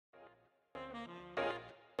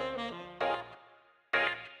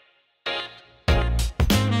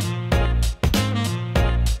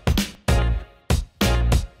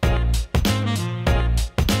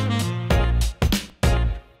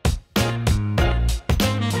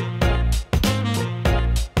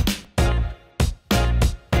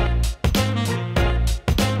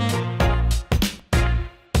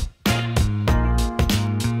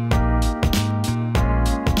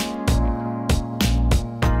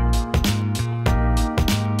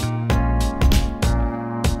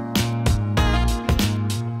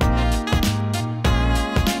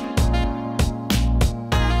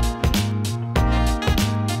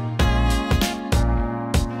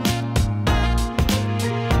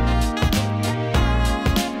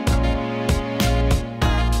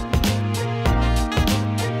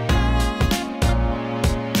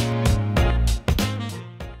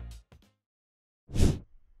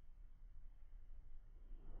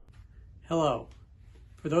Hello.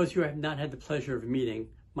 For those of you who have not had the pleasure of meeting,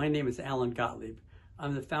 my name is Alan Gottlieb.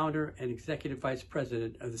 I'm the founder and executive vice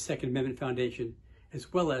president of the Second Amendment Foundation,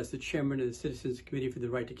 as well as the chairman of the Citizens Committee for the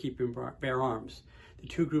Right to Keep and Bear Arms. The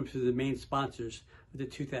two groups are the main sponsors of the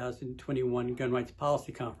 2021 Gun Rights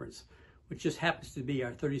Policy Conference, which just happens to be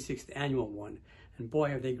our 36th annual one, and boy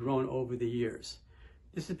have they grown over the years.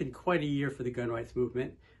 This has been quite a year for the gun rights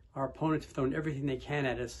movement. Our opponents have thrown everything they can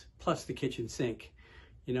at us, plus the kitchen sink.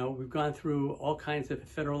 You know, we've gone through all kinds of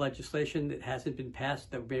federal legislation that hasn't been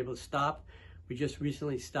passed that we've been able to stop. We just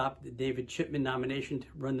recently stopped the David Chipman nomination to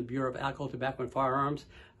run the Bureau of Alcohol, Tobacco, and Firearms,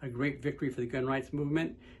 a great victory for the gun rights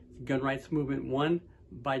movement. The gun rights movement won.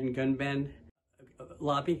 Biden gun ban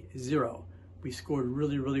lobby, 0. We scored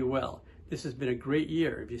really, really well. This has been a great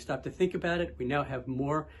year. If you stop to think about it, we now have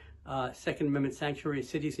more Second Amendment sanctuary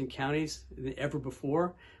cities and counties than ever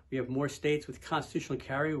before. We have more states with constitutional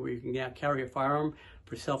carry where you can now carry a firearm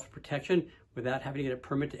for self-protection without having to get a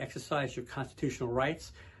permit to exercise your constitutional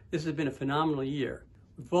rights. This has been a phenomenal year.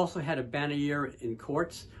 We've also had a banner year in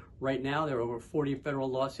courts. Right now, there are over 40 federal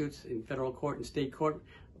lawsuits in federal court and state court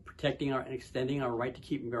protecting and extending our right to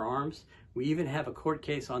keep and bear arms. We even have a court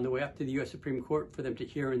case on the way up to the U.S. Supreme Court for them to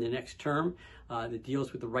hear in the next term that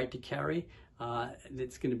deals with the right to carry.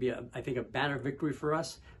 It's going to be, I think, a banner victory for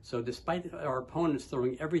us. So despite our opponents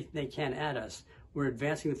throwing everything they can at us, we're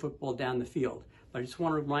advancing the football down the field. But I just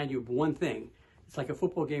want to remind you of one thing. It's like a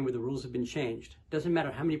football game where the rules have been changed. It doesn't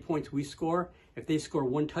matter how many points we score. If they score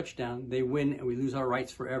one touchdown, they win and we lose our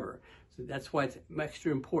rights forever. So that's why it's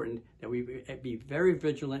extra important that we be very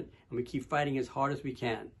vigilant and we keep fighting as hard as we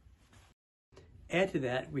can. Add to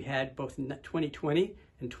that, we had both in 2020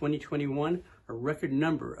 and 2021 a record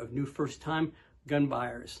number of new first-time gun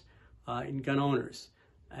buyers and gun owners.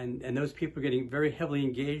 And those people are getting very heavily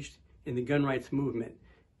engaged in the gun rights movement.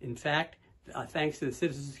 In fact, thanks to the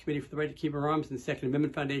Citizens Committee for the Right to Keep and Bear Arms and the Second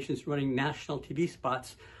Amendment Foundation is running national TV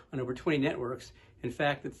spots on over 20 networks. In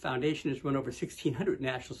fact, the foundation has run over 1,600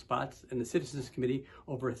 national spots and the Citizens Committee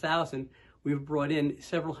over 1,000. We've brought in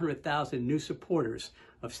several 100,000 new supporters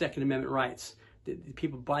of Second Amendment rights. The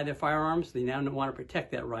people buy their firearms, they now want to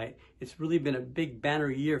protect that right. It's really been a big banner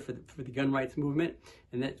year for the gun rights movement,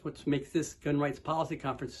 and that's what makes this Gun Rights Policy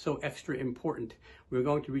Conference so extra important. We're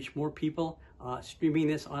going to reach more people streaming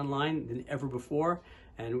this online than ever before,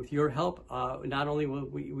 and with your help, not only will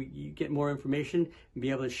we get more information and be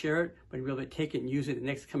able to share it, but we'll be able to take it and use it in the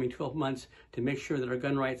next coming 12 months to make sure that our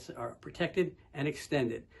gun rights are protected and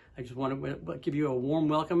extended. I just want to give you a warm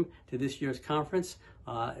welcome to this year's conference.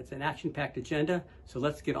 It's an action-packed agenda, so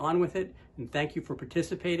let's get on with it, and thank you for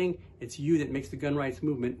participating. It's you that makes the gun rights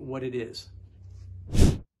movement what it is.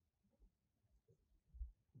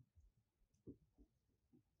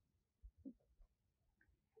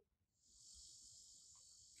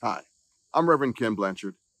 Hi, I'm Reverend Kenn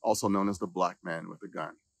Blanchard, also known as the Black Man with a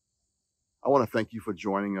Gun. I want to thank you for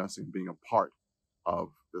joining us and being a part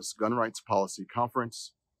of this Gun Rights Policy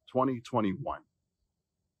Conference 2021.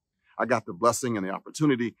 I got the blessing and the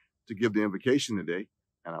opportunity to give the invocation today,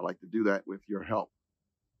 and I'd like to do that with your help.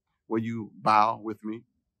 Will you bow with me?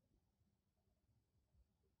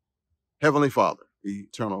 Heavenly Father,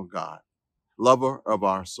 eternal God, lover of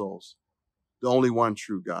our souls, the only one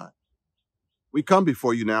true God, we come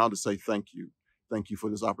before you now to say thank you. Thank you for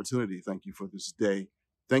this opportunity. Thank you for this day.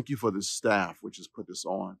 Thank you for this staff which has put this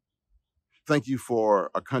on. Thank you for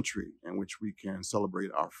a country in which we can celebrate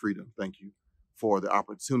our freedom. Thank you for the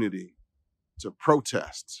opportunity to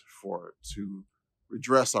protest, to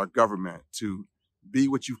redress our government, to be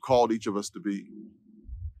what you've called each of us to be.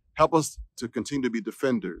 Help us to continue to be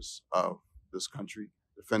defenders of this country,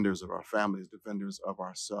 defenders of our families, defenders of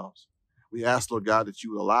ourselves. We ask, Lord God, that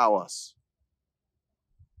you would allow us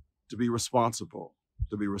to be responsible,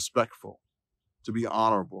 to be respectful, to be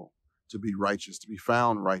honorable, to be righteous, to be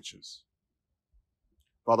found righteous.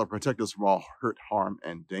 Father, protect us from all hurt, harm,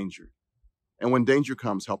 and danger. And when danger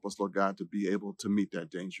comes, help us, Lord God, to be able to meet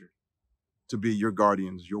that danger, to be your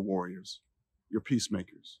guardians, your warriors, your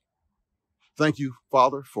peacemakers. Thank you,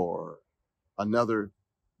 Father, for another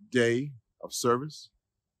day of service.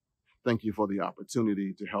 Thank you for the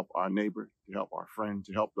opportunity to help our neighbor, to help our friend,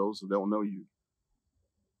 to help those who don't know you.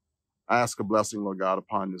 I ask a blessing, Lord God,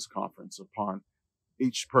 upon this conference, upon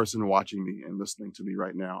each person watching me and listening to me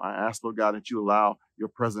right now. I ask, Lord God, that you allow your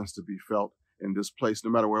presence to be felt in this place,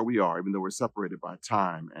 no matter where we are, even though we're separated by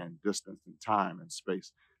time and distance and time and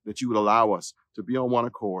space, that you would allow us to be on one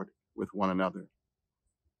accord with one another.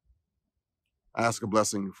 I ask a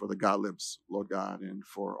blessing for the Gottliebs, Lord God, and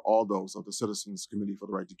for all those of the Citizens Committee for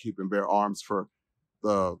the Right to Keep and Bear Arms, for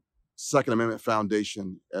the Second Amendment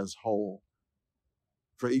Foundation as whole.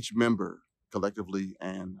 for each member collectively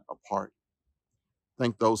and apart.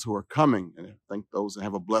 Thank those who are coming, and thank those that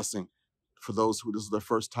have a blessing for those who this is their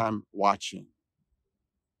first time watching.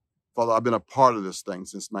 Father, I've been a part of this thing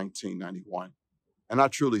since 1991, and I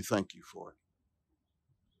truly thank you for it.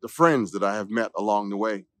 The friends that I have met along the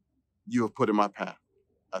way, you have put in my path.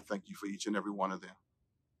 I thank you for each and every one of them.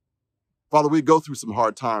 Father, we go through some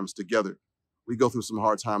hard times together. We go through some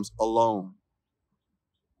hard times alone.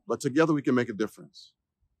 But together we can make a difference.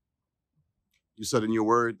 You said in your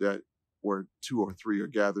word that where 2 or 3 are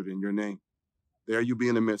gathered in your name, there you be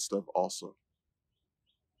in the midst of also.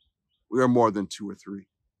 We are more than 2 or 3.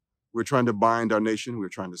 We're trying to bind our nation. We're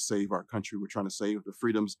trying to save our country. We're trying to save the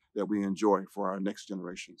freedoms that we enjoy for our next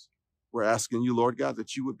generations. We're asking you, Lord God,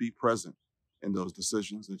 that you would be present in those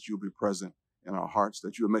decisions, that you would be present in our hearts,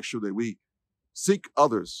 that you would make sure that we seek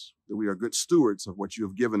others, that we are good stewards of what you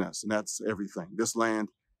have given us. And that's everything. This land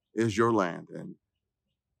is your land. And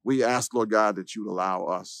we ask, Lord God, that you would allow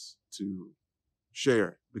us to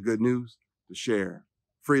share the good news, to share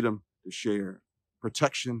freedom, to share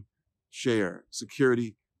protection, share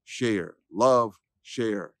security, share love,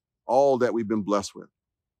 share all that we've been blessed with.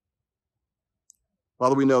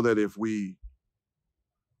 Father, we know that if we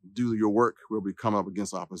do your work, we'll be come up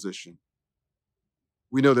against opposition.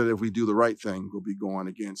 We know that if we do the right thing, we'll be going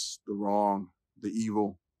against the wrong, the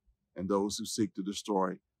evil, and those who seek to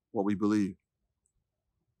destroy what we believe.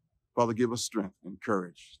 Father, give us strength and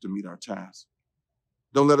courage to meet our task.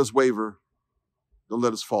 Don't let us waver. Don't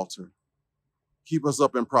let us falter. Keep us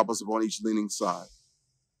up and prop us up on each leaning side.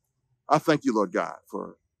 I thank you, Lord God,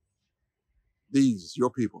 for these, your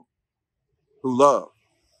people, who love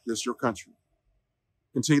this, your country.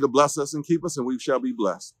 Continue to bless us and keep us, and we shall be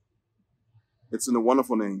blessed. It's in the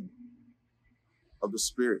wonderful name of the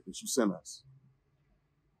Spirit that you sent us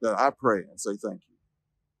that I pray and say thank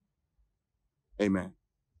you. Amen.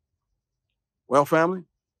 Well, family,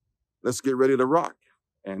 let's get ready to rock.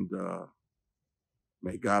 And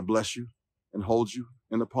may God bless you and hold you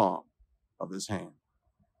in the palm of his hand.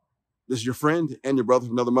 This is your friend and your brother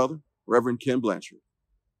from another mother, Reverend Kenn Blanchard.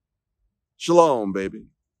 Shalom, baby.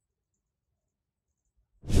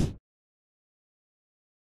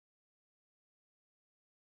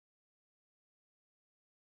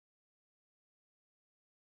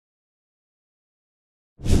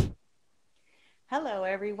 Hello,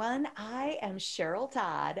 everyone. I am Cheryl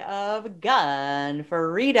Todd of Gun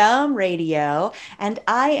Freedom Radio, and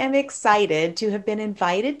I am excited to have been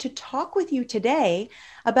invited to talk with you today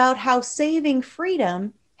about how saving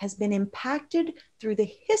freedom has been impacted through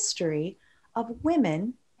the history of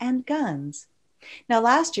women and guns. Now,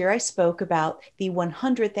 last year I spoke about the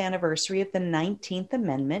 100th anniversary of the 19th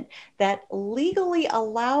Amendment that legally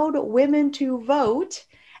allowed women to vote,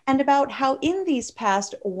 and about how in these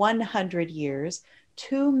past 100 years,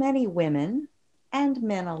 too many women and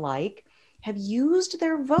men alike have used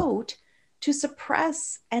their vote to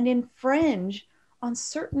suppress and infringe on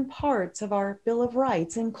certain parts of our Bill of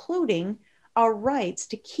Rights, including our rights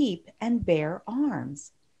to keep and bear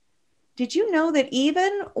arms. Did you know that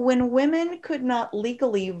even when women could not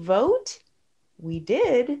legally vote, we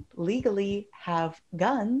did legally have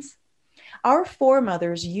guns? Our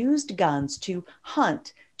foremothers used guns to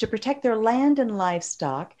hunt, to protect their land and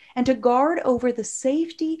livestock, and to guard over the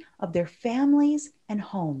safety of their families and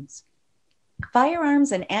homes.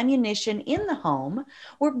 Firearms and ammunition in the home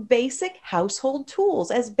were basic household tools,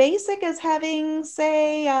 as basic as having,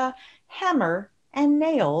 say, a hammer and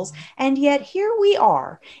nails. And yet here we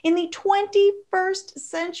are in the 21st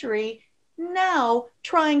century, now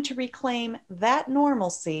trying to reclaim that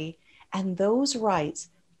normalcy and those rights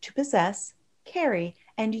to possess, carry,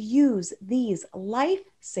 and use these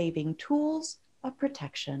life-saving tools of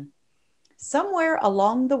protection. Somewhere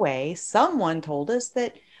along the way, someone told us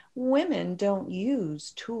that women don't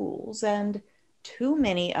use tools, and too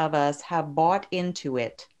many of us have bought into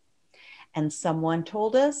it. And someone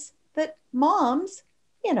told us that moms,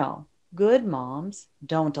 good moms,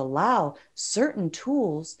 don't allow certain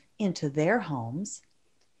tools into their homes.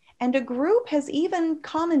 And a group has even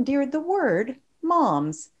commandeered the word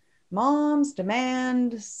moms. Moms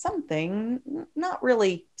demand something, not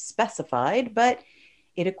really specified, but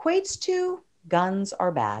it equates to guns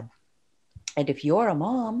are bad. And if you're a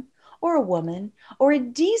mom or a woman or a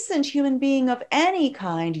decent human being of any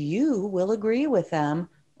kind, you will agree with them,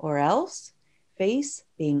 or else face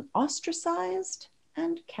being ostracized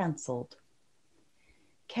and canceled.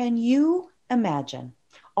 Can you imagine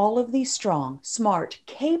all of these strong, smart,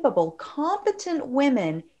 capable, competent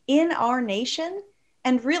women in our nation,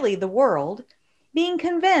 and really the world, being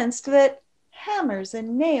convinced that hammers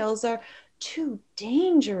and nails are too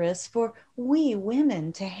dangerous for we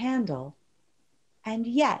women to handle. And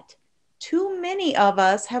yet, too many of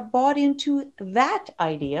us have bought into that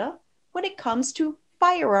idea when it comes to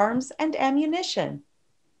firearms and ammunition.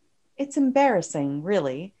 It's embarrassing,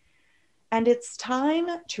 really. And it's time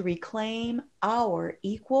to reclaim our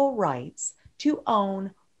equal rights to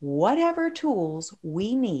own whatever tools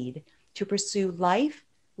we need to pursue life,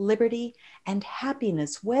 liberty, and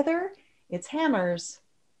happiness, whether it's hammers,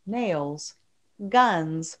 nails,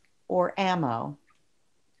 guns, or ammo.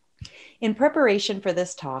 In preparation for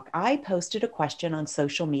this talk, I posted a question on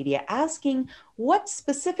social media asking what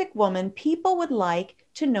specific woman people would like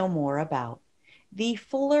to know more about. The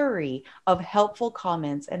flurry of helpful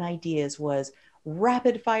comments and ideas was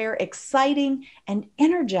rapid fire, exciting, and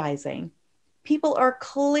energizing. People are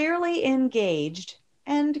clearly engaged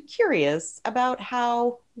and curious about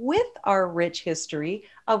how, with our rich history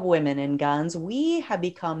of women and guns, we have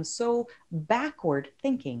become so backward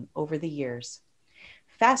thinking over the years.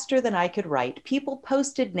 Faster than I could write, people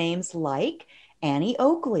posted names like Annie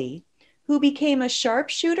Oakley, who became a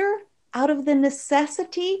sharpshooter out of the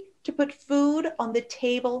necessity to put food on the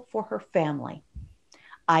table for her family.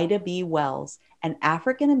 Ida B. Wells, an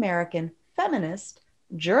African-American feminist,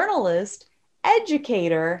 journalist,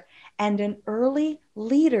 educator, and an early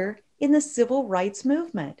leader in the civil rights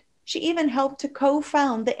movement. She even helped to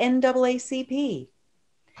co-found the NAACP.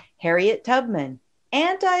 Harriet Tubman,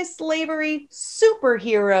 anti-slavery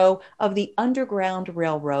superhero of the Underground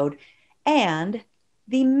Railroad, and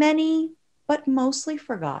the many but mostly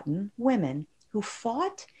forgotten women who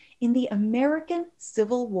fought in the American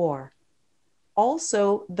Civil War.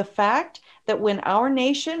 Also, the fact that when our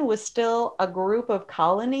nation was still a group of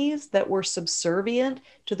colonies that were subservient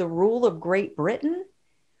to the rule of Great Britain,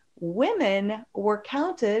 women were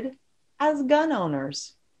counted as gun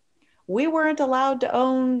owners. We weren't allowed to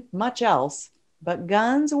own much else, but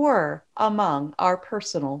guns were among our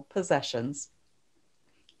personal possessions.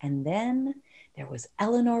 And then there was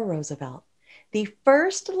Eleanor Roosevelt, the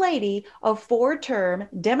first lady of four-term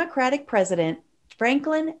Democratic President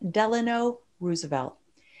Franklin Delano Roosevelt.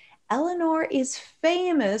 Eleanor is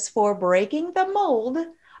famous for breaking the mold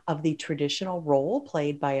of the traditional role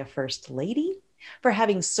played by a first lady, for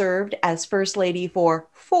having served as first lady for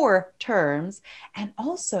 4 terms, and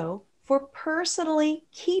also for personally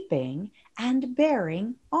keeping and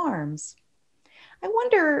bearing arms. I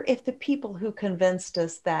wonder if the people who convinced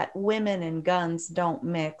us that women and guns don't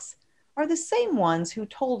mix are the same ones who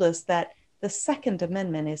told us that the Second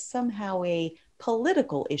Amendment is somehow a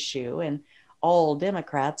political issue and all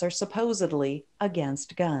Democrats are supposedly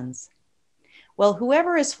against guns. Well,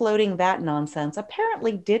 whoever is floating that nonsense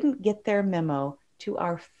apparently didn't get their memo to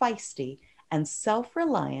our feisty and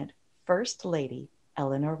self-reliant First Lady,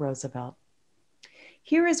 Eleanor Roosevelt.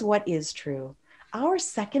 Here is what is true. Our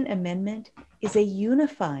Second Amendment is a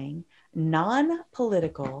unifying,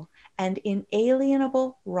 non-political, and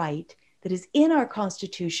inalienable right that is in our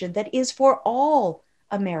Constitution that is for all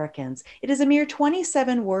Americans. It is a mere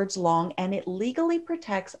 27 words long, and it legally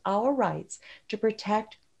protects our rights to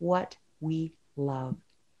protect what we love.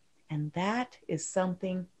 And that is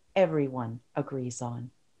something everyone agrees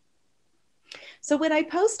on. So when I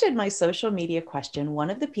posted my social media question, one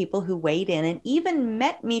of the people who weighed in and even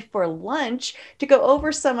met me for lunch to go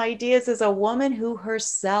over some ideas is a woman who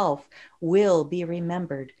herself will be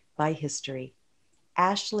remembered by history,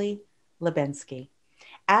 Ashley Lebensky.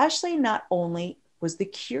 Ashley not only was the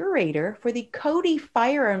curator for the Cody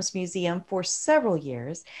Firearms Museum for several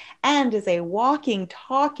years and is a walking,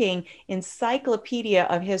 talking encyclopedia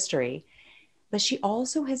of history, but she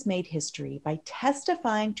also has made history by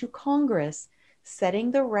testifying to Congress,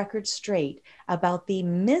 setting the record straight about the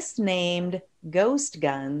misnamed ghost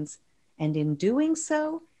guns, and in doing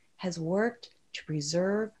so, has worked to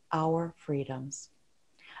preserve our freedoms.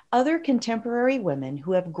 Other contemporary women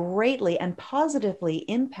who have greatly and positively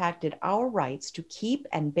impacted our rights to keep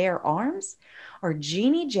and bear arms are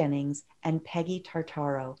Jeannie Jennings and Peggy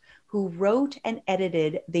Tartaro, who wrote and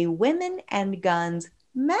edited the Women and Guns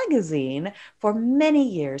magazine for many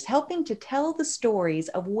years, helping to tell the stories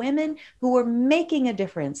of women who were making a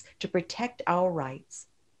difference to protect our rights.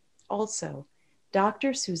 Also,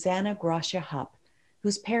 Dr. Susanna Gracia Hupp,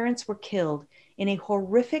 whose parents were killed in a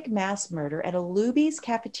horrific mass murder at a Luby's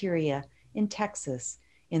cafeteria in Texas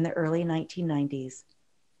in the early 1990s.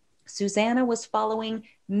 Susanna was following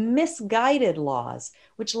misguided laws,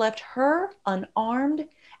 which left her unarmed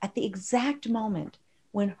at the exact moment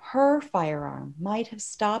when her firearm might have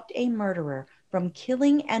stopped a murderer from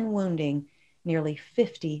killing and wounding nearly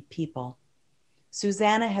 50 people.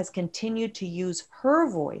 Susanna has continued to use her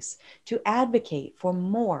voice to advocate for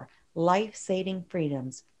more life-saving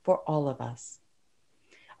freedoms for all of us.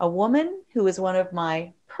 A woman who is one of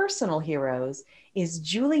my personal heroes is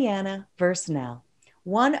Juliana Versnell,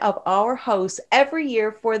 one of our hosts every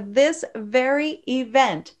year for this very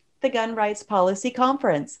event, the Gun Rights Policy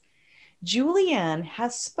Conference. Julianne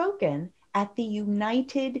has spoken at the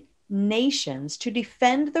United Nations to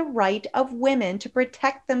defend the right of women to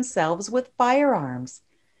protect themselves with firearms.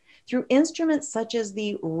 Through instruments such as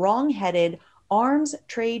the wrong-headed Arms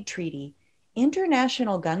Trade Treaty,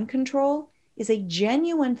 international gun control is a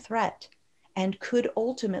genuine threat and could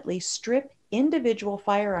ultimately strip individual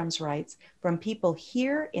firearms rights from people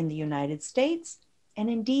here in the United States and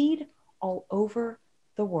indeed all over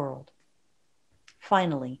the world.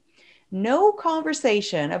 Finally, no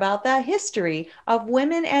conversation about the history of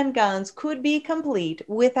women and guns could be complete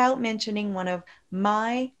without mentioning one of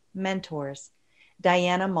my mentors,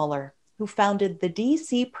 Diana Muller, who founded the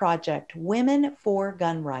DC project Women for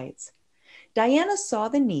Gun Rights. Diana saw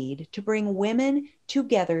the need to bring women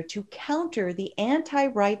together to counter the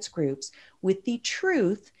anti-rights groups with the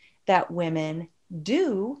truth that women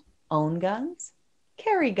do own guns,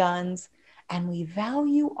 carry guns, and we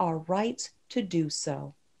value our rights to do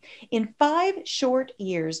so. In 5 short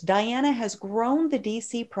years, Diana has grown the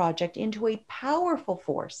DC project into a powerful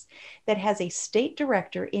force that has a state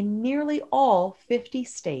director in nearly all 50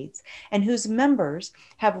 states and whose members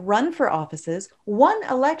have run for offices, won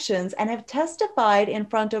elections, and have testified in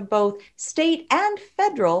front of both state and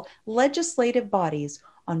federal legislative bodies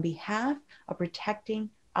on behalf of protecting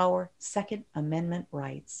our Second Amendment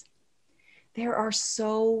rights. There are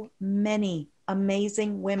so many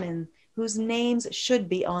amazing women whose names should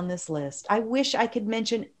be on this list. I wish I could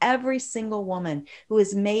mention every single woman who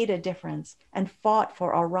has made a difference and fought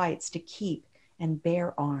for our rights to keep and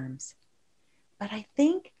bear arms. But I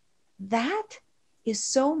think that is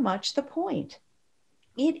so much the point.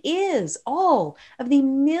 It is all of the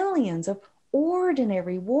millions of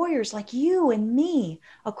ordinary warriors like you and me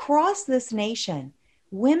across this nation,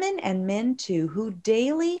 women and men too, who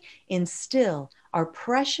daily instill our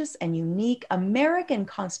precious and unique American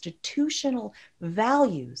constitutional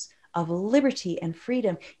values of liberty and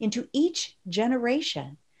freedom into each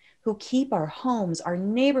generation, who keep our homes, our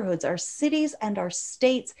neighborhoods, our cities, and our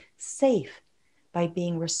states safe by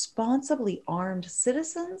being responsibly armed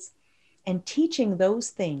citizens and teaching those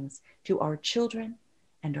things to our children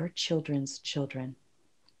and our children's children.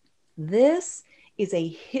 This is a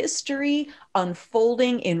history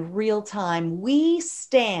unfolding in real time. We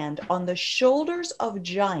stand on the shoulders of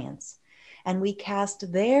giants and we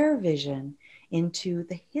cast their vision into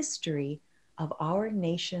the history of our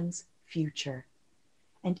nation's future.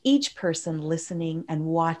 And each person listening and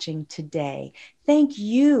watching today, thank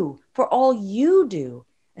you for all you do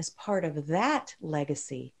as part of that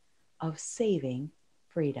legacy of saving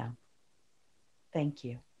freedom. Thank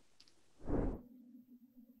you.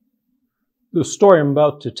 The story I'm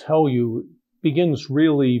about to tell you begins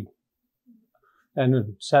really, and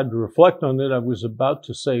it's sad to reflect on it, I was about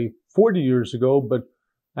to say 40 years ago, but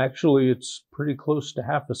actually it's pretty close to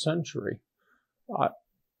half a century.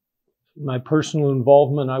 My personal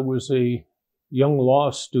involvement, I was a young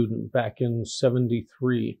law student back in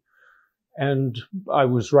 '73, and I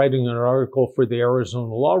was writing an article for the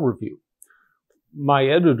Arizona Law Review. My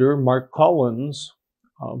editor, Mark Collins,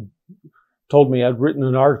 told me I'd written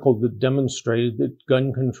an article that demonstrated that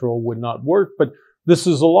gun control would not work, but this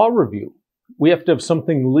is a law review. We have to have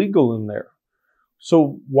something legal in there.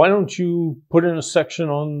 So why don't you put in a section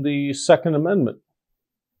on the Second Amendment?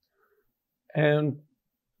 And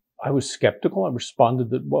I was skeptical. I responded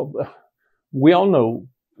that, well, we all know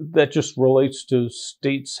that just relates to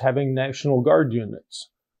states having National Guard units.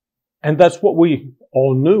 And that's what we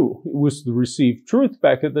all knew. It was the received truth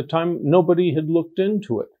back at the time. Nobody had looked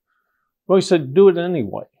into it. Well, he said, do it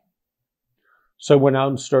anyway. So I went out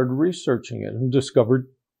and started researching it and discovered,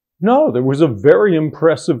 no, there was a very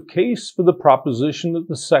impressive case for the proposition that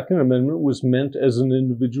the Second Amendment was meant as an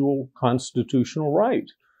individual constitutional right.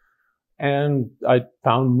 And I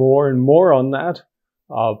found more and more on that,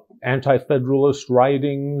 anti-federalist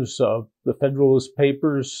writings, the Federalist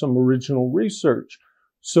Papers, some original research.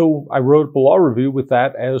 So I wrote up a law review with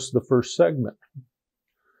that as the first segment.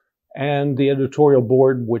 And the editorial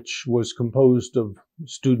board, which was composed of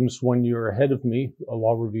students 1 year ahead of me,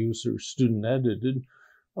 law reviews are student edited,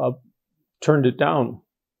 turned it down.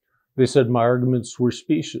 They said my arguments were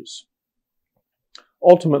specious.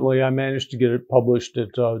 Ultimately, I managed to get it published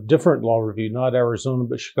at a different law review, not Arizona,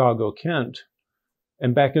 but Chicago, Kent.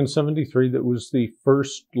 And back in '73, that was the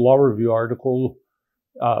first law review article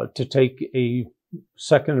to take a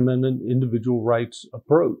Second Amendment individual rights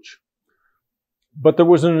approach. But there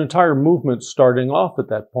was an entire movement starting off at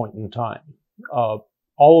that point in time.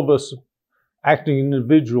 All of us acting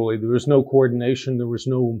individually. There was no coordination. There was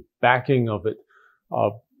no backing of it.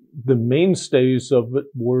 The mainstays of it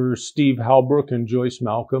were Steve Halbrook and Joyce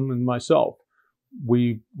Malcolm and myself.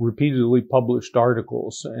 We repeatedly published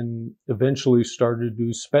articles and eventually started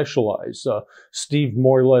to specialize. Steve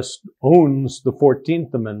more or less owns the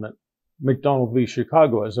 14th Amendment, McDonald v.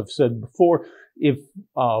 Chicago. As I've said before, if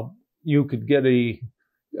you could get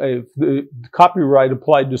if the copyright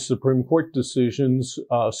applied to Supreme Court decisions,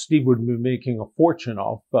 Steve would be making a fortune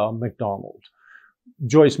off McDonald.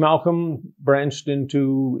 Joyce Malcolm branched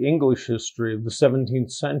into English history of the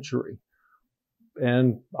 17th century,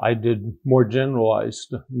 and I did more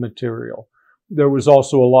generalized material. There was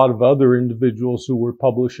also a lot of other individuals who were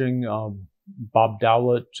publishing, Bob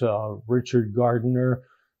Dowlett, Richard Gardner,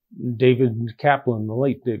 David Kaplan, the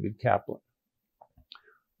late David Kaplan.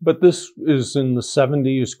 But this is in the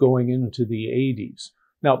 70s going into the 80s.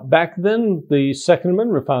 Now, back then, the Second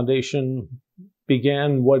Amendment Foundation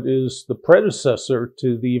began what is the predecessor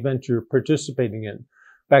to the event you're participating in.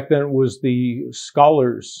 Back then, it was the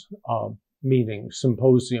Scholars meeting,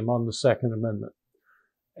 symposium on the Second Amendment.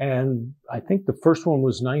 And I think the first one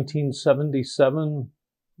was 1977,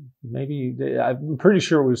 maybe, I'm pretty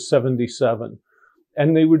sure it was 77.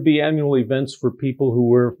 And they would be annual events for people who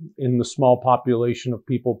were in the small population of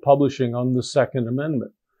people publishing on the Second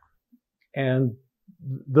Amendment. And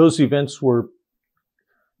those events were,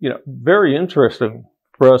 very interesting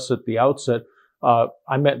for us at the outset.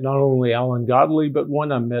 I met not only Alan Gottlieb, but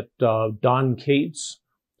I met Don Cates.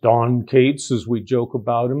 Don Cates, as we joke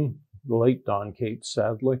about him, the late Don Cates,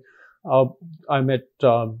 sadly. I met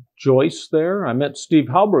Joyce there. I met Steve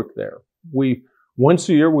Halbrook there. Once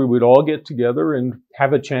a year, we would all get together and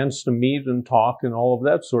have a chance to meet and talk and all of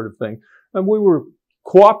that sort of thing. And we were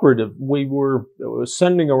cooperative. We were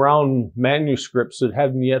sending around manuscripts that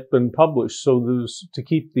hadn't yet been published so to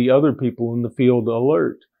keep the other people in the field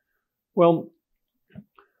alert. Well,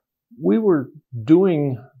 we were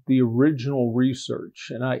doing the original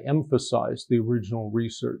research, and I emphasize the original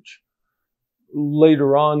research.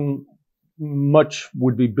 Later on, much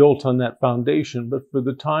would be built on that foundation, but for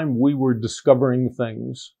the time we were discovering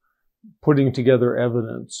things, putting together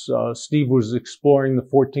evidence. Steve was exploring the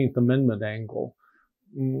 14th Amendment angle.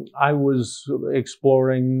 I was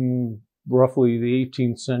exploring roughly the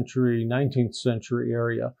 18th century, 19th century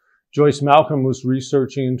area. Joyce Malcolm was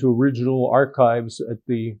researching into original archives at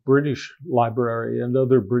the British Library and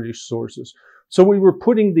other British sources. So we were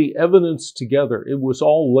putting the evidence together. It was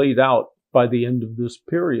all laid out by the end of this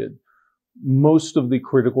period. Most of the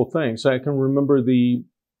critical things. I can remember the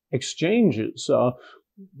exchanges.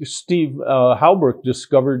 Steve Halbrook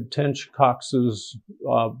discovered Tench Cox's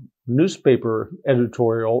newspaper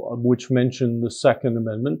editorial, which mentioned the Second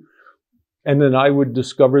Amendment. And then I would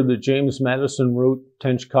discover that James Madison wrote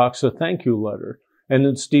Tench Cox a thank you letter. And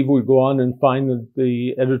then Steve would go on and find that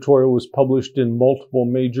the editorial was published in multiple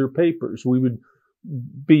major papers. We would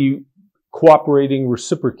be cooperating,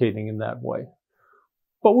 reciprocating in that way.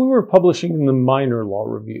 But we were publishing in the minor law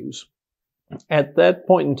reviews. At that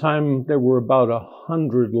point in time, there were about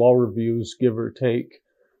 100 law reviews, give or take.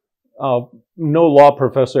 No law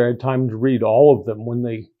professor had time to read all of them when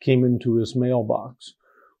they came into his mailbox.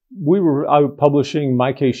 We were out publishing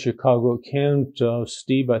My Case Chicago Kent.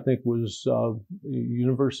 Steve, I think, was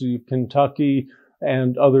University of Kentucky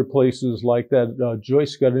and other places like that.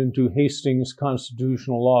 Joyce got into Hastings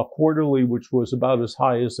Constitutional Law Quarterly, which was about as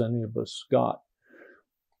high as any of us got.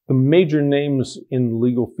 The major names in the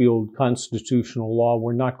legal field, constitutional law,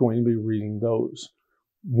 we're not going to be reading those.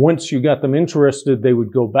 Once you got them interested, they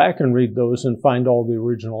would go back and read those and find all the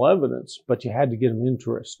original evidence, but you had to get them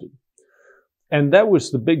interested. And that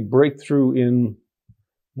was the big breakthrough in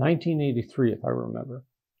 1983, if I remember.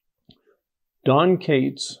 Don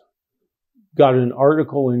Cates got an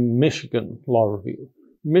article in Michigan Law Review.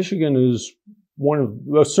 Michigan is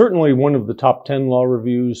certainly one of the top 10 law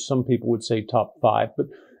reviews. Some people would say top 5, but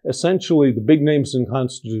essentially the big names in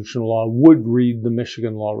constitutional law would read the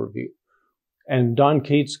Michigan Law Review. And Don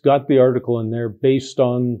Cates got the article in there based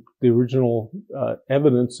on the original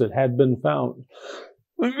evidence that had been found.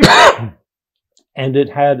 And it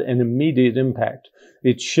had an immediate impact.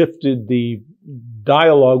 It shifted the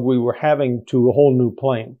dialogue we were having to a whole new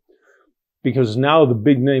plane, because now the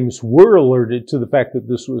big names were alerted to the fact that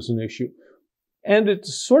this was an issue. And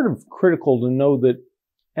it's sort of critical to know that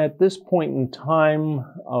at this point in time,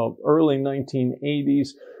 early 1980s,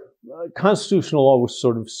 constitutional law was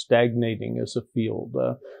sort of stagnating as a field.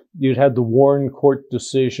 You'd had the Warren Court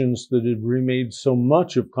decisions that had remade so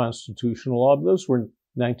much of constitutional law. Those were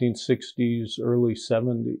 1960s, early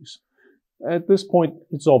 70s. At this point,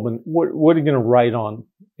 it's all been, what are you going to write on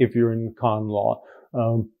if you're in con law?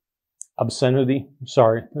 Obscenity?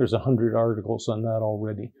 Sorry, there's 100 articles on that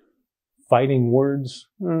already. Fighting words?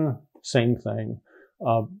 Same thing.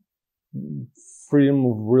 Freedom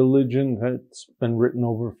of religion, that's been written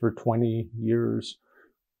over for 20 years.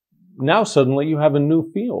 Now suddenly you have a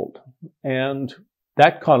new field, and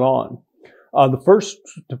that caught on. The first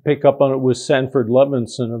to pick up on it was Sanford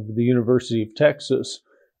Levinson of the University of Texas.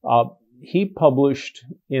 He published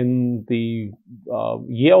in the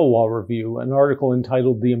Yale Law Review an article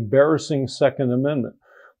entitled The Embarrassing Second Amendment,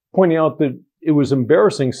 pointing out that it was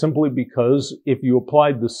embarrassing simply because if you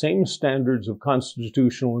applied the same standards of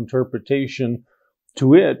constitutional interpretation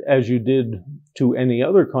to it as you did to any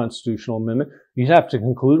other constitutional amendment, you'd have to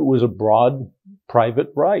conclude it was a broad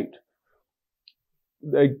private right.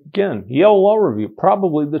 Again, Yale Law Review,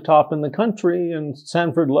 probably the top in the country, and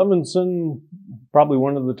Sanford Levinson, probably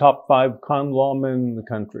one of the top 5 con lawmen in the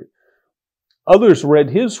country. Others read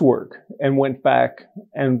his work and went back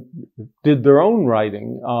and did their own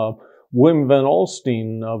writing. William Van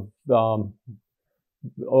Alstyne of,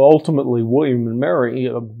 ultimately William and Mary,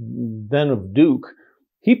 then of Duke,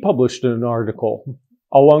 he published an article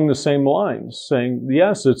along the same lines saying,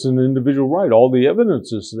 yes, it's an individual right. All the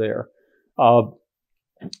evidence is there.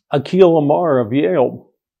 Akhil Amar of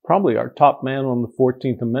Yale, probably our top man on the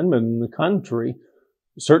 14th Amendment in the country,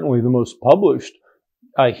 certainly the most published,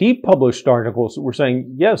 he published articles that were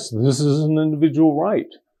saying, yes, this is an individual right.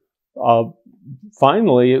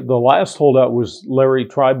 Finally, the last holdout was Larry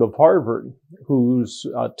Tribe of Harvard, whose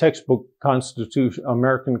textbook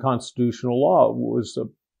American Constitutional Law was a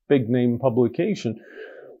big name publication.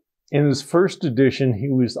 In his first edition, he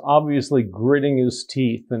was obviously gritting his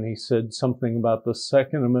teeth, and he said something about the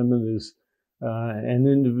Second Amendment is an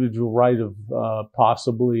individual right of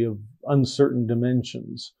possibly of uncertain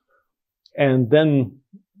dimensions. And then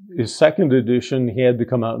his second edition, he had to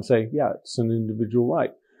come out and say, yeah, it's an individual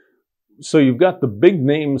right. So you've got the big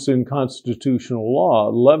names in constitutional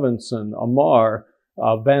law, Levinson, Amar,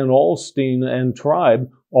 Van Alstyne, and Tribe,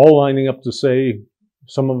 all lining up to say,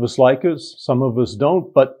 some of us like us, some of us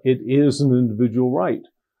don't, but it is an individual right.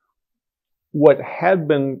 What had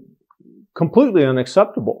been completely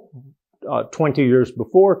unacceptable 20 years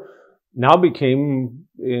before now became,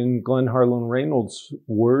 in Glenn Harlan Reynolds'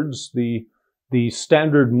 words, the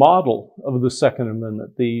standard model of the Second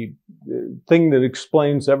Amendment, the thing that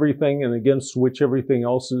explains everything and against which everything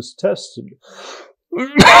else is tested.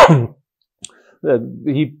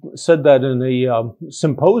 He said that in a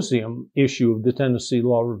symposium issue of the Tennessee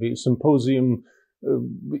Law Review. Symposium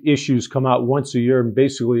issues come out once a year, and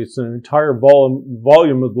basically it's an entire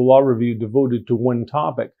volume of the Law Review devoted to one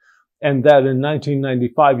topic. And that in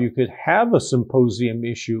 1995 you could have a symposium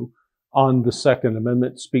issue on the Second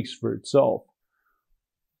Amendment. Speaks for itself.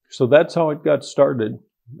 So that's how it got started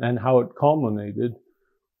and how it culminated.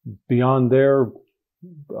 Beyond there,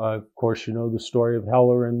 of course, you know the story of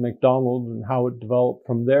Heller and MacDonald and how it developed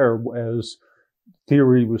from there as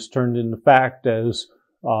theory was turned into fact, as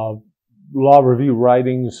law review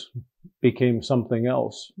writings became something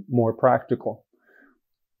else, more practical.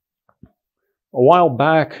 A while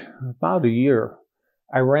back, about a year,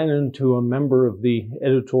 I ran into a member of the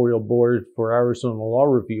editorial board for Arizona Law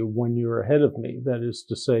Review 1 year ahead of me. That is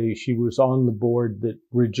to say, she was on the board that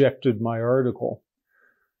rejected my article.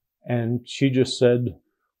 And she just said,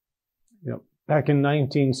 you know, back in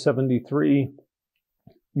 1973,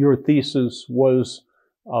 your thesis was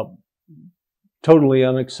totally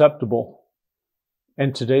unacceptable.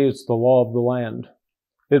 And today it's the law of the land.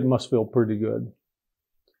 It must feel pretty good.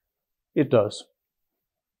 It does.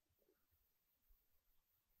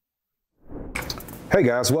 Hey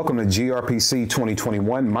guys, welcome to GRPC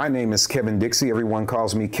 2021. My name is Kevin Dixie. Everyone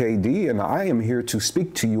calls me KD, and I am here to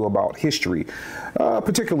speak to you about history,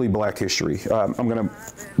 particularly Black history. I'm going to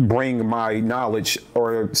bring my knowledge,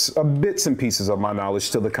 or bits and pieces of my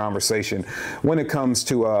knowledge, to the conversation when it comes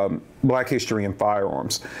to Black history and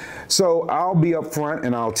firearms. So I'll be up front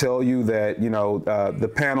and I'll tell you that, you know, the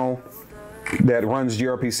panel that runs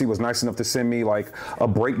GRPC was nice enough to send me like a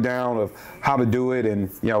breakdown of how to do it and,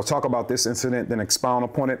 you know, talk about this incident, then expound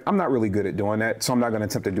upon it. I'm not really good at doing that, so I'm not going to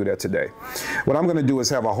attempt to do that today. What I'm going to do is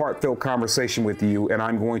have a heartfelt conversation with you, and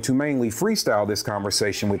I'm going to mainly freestyle this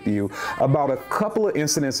conversation with you about a couple of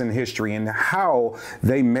incidents in history and how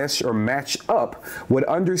they mesh or match up with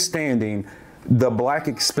understanding the black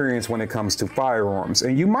experience when it comes to firearms.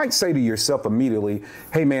 And you might say to yourself immediately,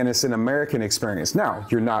 hey man, it's an American experience. Now,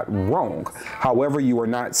 you're not wrong. However, you are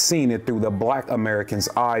not seeing it through the black Americans'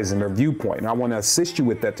 eyes and their viewpoint. And I want to assist you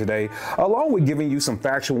with that today, along with giving you some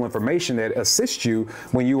factual information that assists you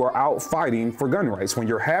when you are out fighting for gun rights, when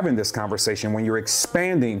you're having this conversation, when you're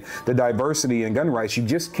expanding the diversity in gun rights. You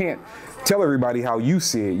just can't tell everybody how you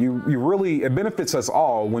see it. You really, it benefits us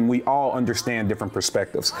all when we all understand different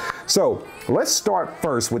perspectives. So let's start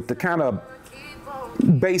first with the kind of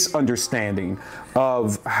base understanding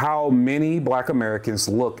of how many black Americans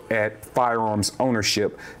look at firearms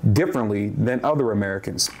ownership differently than other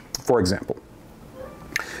Americans. For example,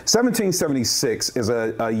 1776 is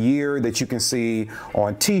a year that you can see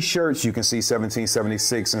on t-shirts. You can see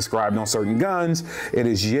 1776 inscribed on certain guns. It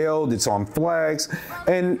is yelled, it's on flags.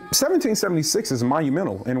 And 1776 is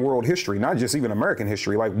monumental in world history, not just even American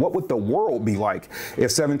history. Like, what would the world be like if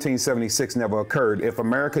 1776 never occurred? If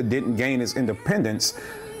America didn't gain its independence,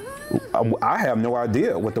 I have no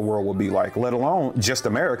idea what the world will be like, let alone just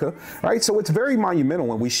America, right? So it's very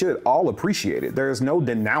monumental, and we should all appreciate it. There is no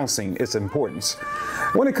denouncing its importance.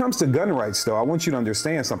 When it comes to gun rights, though, I want you to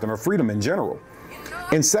understand something, or freedom in general.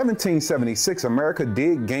 In 1776, America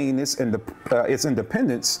did gain its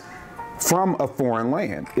independence from a foreign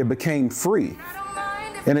land. It became free,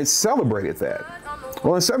 and it celebrated that.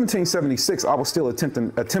 Well, in 1776, I was still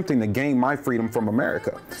attempting to gain my freedom from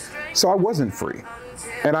America. So I wasn't free,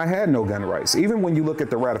 and I had no gun rights. Even when you look at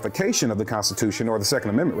the ratification of the Constitution, or the Second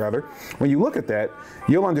Amendment rather, when you look at that,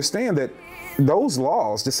 you'll understand that those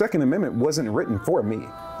laws, the Second Amendment, wasn't written for me.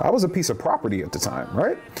 I was a piece of property at the time,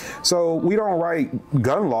 right? So we don't write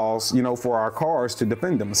gun laws, you know, for our cars to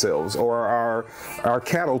defend themselves, or our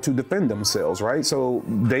cattle to defend themselves, right? So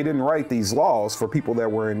they didn't write these laws for people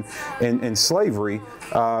that were in slavery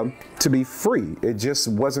to be free. It just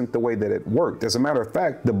wasn't the way that it worked. As a matter of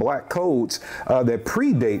fact, the black codes that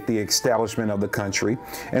predate the establishment of the country,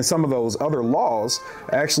 and some of those other laws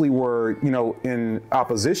actually were, you know, in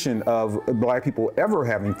opposition of black people ever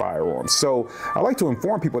having firearms. So I like to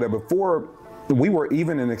inform people that before we were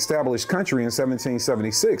even an established country in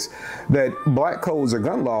 1776, that black codes or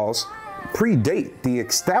gun laws predate the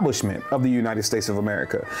establishment of the United States of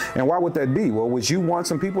America. And why would that be? Well, would you want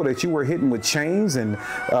some people that you were hitting with chains and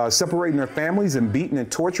separating their families and beating and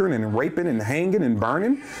torturing and raping and hanging and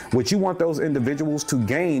burning? Would you want those individuals to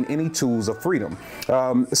gain any tools of freedom?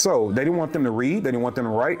 So they didn't want them to read, they didn't want them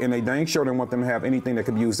to write, and they dang sure didn't want them to have anything that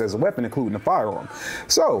could be used as a weapon, including a firearm.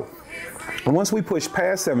 So once we push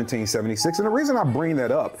past 1776, and the reason I bring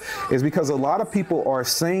that up is because a lot of people are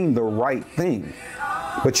saying the right thing,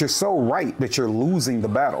 but you're so right that you're losing the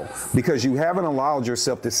battle because you haven't allowed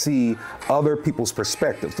yourself to see other people's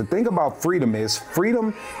perspectives. The thing about freedom is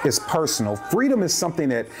personal. Freedom is something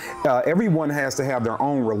that everyone has to have their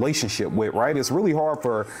own relationship with, right? It's really hard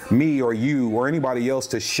for me or you or anybody else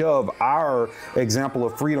to shove our example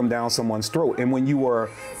of freedom down someone's throat. And when you are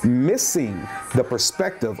missing the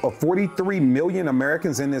perspective of 43 million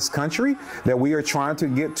Americans in this country that we are trying to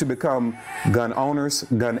get to become gun owners,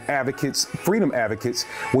 gun advocates, freedom advocates,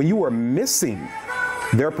 when you are missing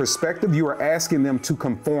their perspective, you are asking them to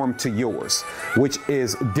conform to yours, which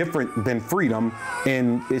is different than freedom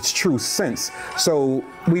in its true sense. So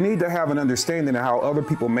we need to have an understanding of how other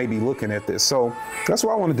people may be looking at this. So that's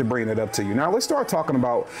why I wanted to bring it up to you. Now let's start talking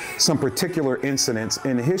about some particular incidents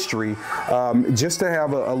in history, just to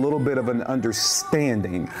have a little bit of an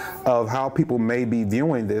understanding of how people may be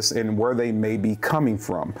viewing this and where they may be coming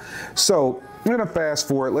from. So I'm going to fast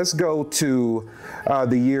forward. Let's go to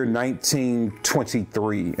the year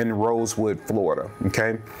 1923 in Rosewood, Florida.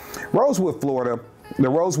 Okay, Rosewood, Florida. The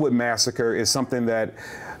Rosewood Massacre is something that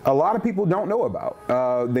a lot of people don't know about.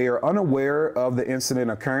 They are unaware of the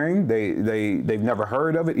incident occurring. They've never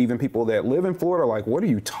heard of it. Even people that live in Florida are like, what are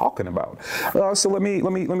you talking about? So let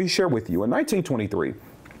me share with you. In 1923.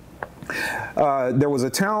 There was a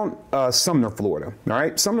town, Sumner, Florida. All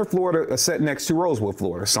right, Sumner, Florida, set next to Rosewood,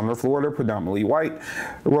 Florida. Sumner, Florida, predominantly white.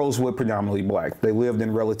 Rosewood, predominantly black. They lived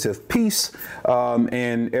in relative peace,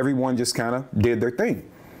 and everyone just kind of did their thing.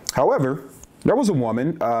 However, there was a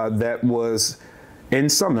woman that was in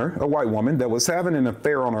Sumner, a white woman that was having an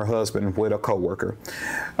affair on her husband with a coworker.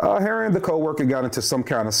 Her and the coworker got into some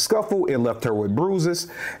kind of scuffle. It left her with bruises,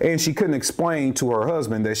 and she couldn't explain to her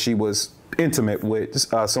husband that she was intimate with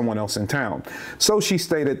someone else in town. So she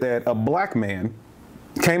stated that a black man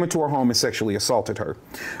came into her home and sexually assaulted her.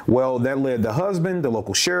 Well, that led the husband, the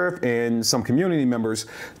local sheriff, and some community members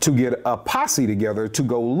to get a posse together to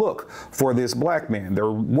go look for this black man.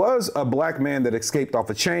 There was a black man that escaped off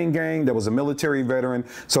a chain gang that was a military veteran,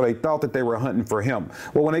 so they thought that they were hunting for him.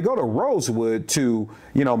 Well, when they go to Rosewood to,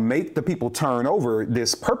 make the people turn over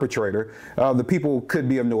this perpetrator, the people could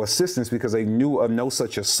be of no assistance because they knew of no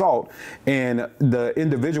such assault, and the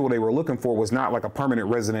individual they were looking for was not like a permanent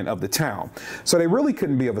resident of the town. So they really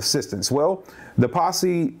couldn't be of assistance. Well, the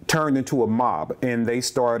posse turned into a mob and they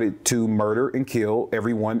started to murder and kill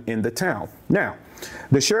everyone in the town. Now,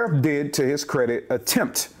 the sheriff did, to his credit,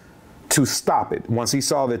 attempt to stop it. Once he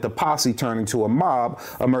saw that the posse turned into a mob,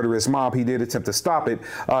 a murderous mob, he did attempt to stop it.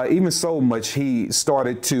 Even so much, he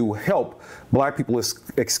started to help black people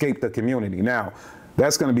escape the community. Now,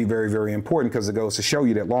 that's going to be very, very important because it goes to show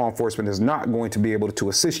you that law enforcement is not going to be able to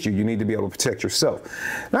assist you. You need to be able to protect yourself.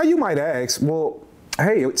 Now, you might ask, well,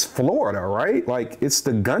 hey, it's Florida, right? Like, it's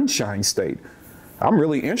the gunshine state. I'm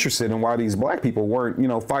really interested in why these black people weren't,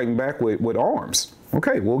 fighting back with arms.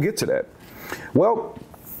 Okay, we'll get to that. Well,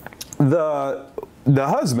 the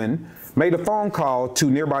husband made a phone call to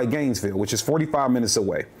nearby Gainesville, which is 45 minutes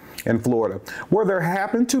away in Florida, where there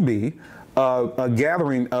happened to be a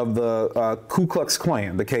gathering of the Ku Klux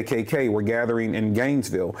Klan, the KKK, were gathering in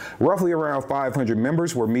Gainesville. Roughly around 500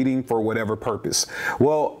 members were meeting for whatever purpose.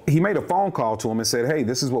 Well, he made a phone call to him and said, hey,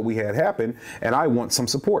 this is what we had happen, and I want some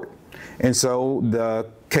support. And so the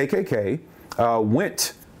KKK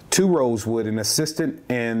went to Rosewood and assisted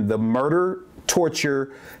in the murder,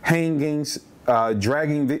 torture, hangings,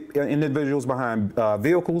 dragging individuals behind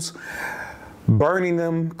vehicles, burning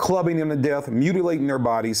them, clubbing them to death, mutilating their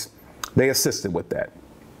bodies. They assisted with that.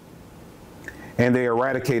 And they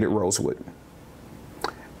eradicated Rosewood.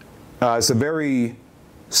 It's a very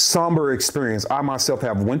somber experience. I myself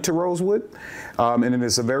have went to Rosewood, and it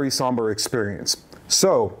is a very somber experience.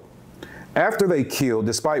 So, after they killed,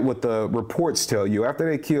 despite what the reports tell you, after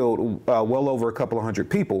they killed well over a couple of hundred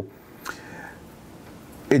people,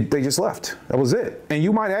 they just left. That was it. And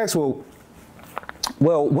you might ask, well,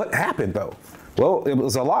 what happened though? Well, it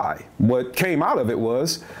was a lie. What came out of it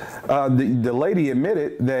was the lady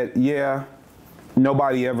admitted that, yeah,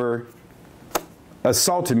 nobody ever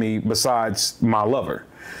assaulted me besides my lover.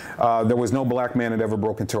 There was no black man that ever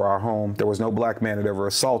broke into our home. There was no black man that ever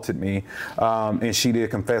assaulted me. And she did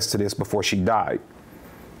confess to this before she died.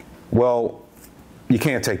 Well, you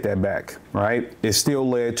can't take that back, right? It still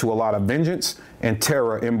led to a lot of vengeance and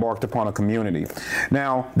terror embarked upon a community.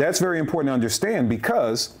 Now, that's very important to understand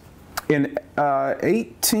because in the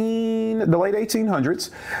late 1800s,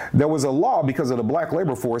 there was a law because of the black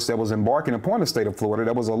labor force that was embarking upon the state of Florida.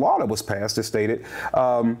 There was a law that was passed that stated,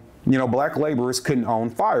 black laborers couldn't own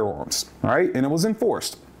firearms, right? And it was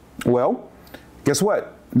enforced. Well, guess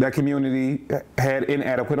what? That community had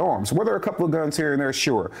inadequate arms. Were there a couple of guns here and there?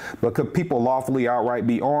 Sure. But could people lawfully outright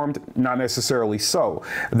be armed? Not necessarily so.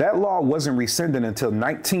 That law wasn't rescinded until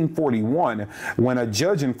 1941 when a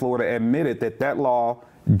judge in Florida admitted that law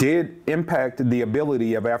did impact the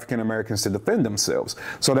ability of African Americans to defend themselves.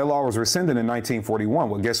 So that law was rescinded in 1941.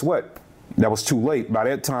 Well, guess what? That was too late. By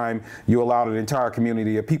that time, you allowed an entire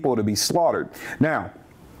community of people to be slaughtered. Now,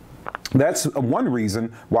 that's one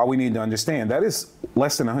reason why we need to understand that is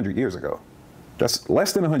less than 100 years ago. That's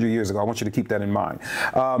less than 100 years ago. I want you to keep that in mind.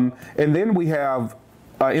 And then we have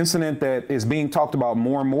an incident that is being talked about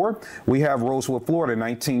more and more. We have Rosewood, Florida,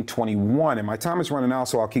 1921. And my time is running out,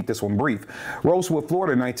 so I'll keep this one brief. Rosewood,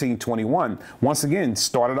 Florida, 1921. Once again,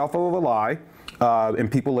 started off of a lie.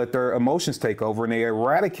 And people let their emotions take over, and they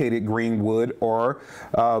eradicated Greenwood, or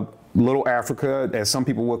Little Africa, as some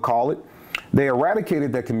people would call it. They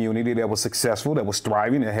eradicated that community that was successful, that was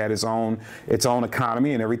thriving, that had its own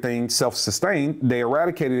economy and everything self-sustained. They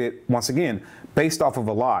eradicated it, once again, based off of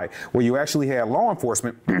a lie, where you actually had law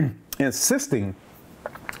enforcement insisting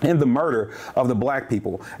in the murder of the black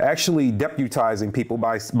people, actually deputizing people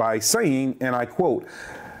by saying, and I quote,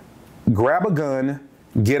 grab a gun,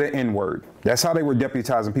 get an N-word. That's how they were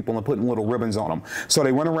deputizing people and putting little ribbons on them. So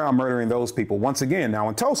they went around murdering those people. Once again, now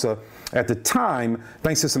in Tulsa, at the time,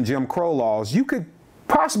 thanks to some Jim Crow laws, you could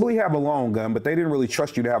possibly have a long gun, but they didn't really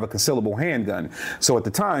trust you to have a concealable handgun. So at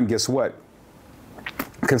the time, guess what?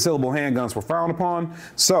 Concealable handguns were frowned upon.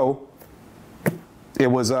 So it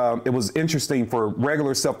was interesting for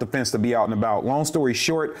regular self-defense to be out and about. Long story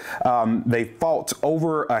short, they fought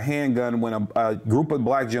over a handgun when a group of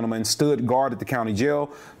black gentlemen stood guard at the county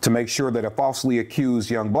jail to make sure that a falsely accused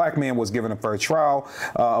young black man was given a fair trial.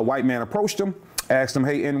 A white man approached him asked him,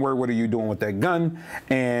 hey, N-word, what are you doing with that gun?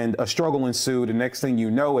 And a struggle ensued. The next thing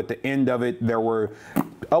you know, at the end of it, there were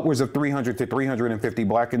upwards of 300 to 350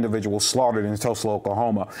 black individuals slaughtered in Tulsa,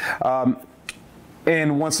 Oklahoma.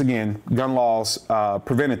 And once again, gun laws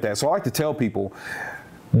prevented that. So I like to tell people,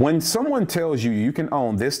 when someone tells you you can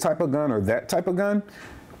own this type of gun or that type of gun,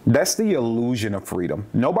 that's the illusion of freedom.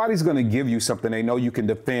 Nobody's going to give you something they know you can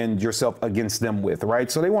defend yourself against them with, right?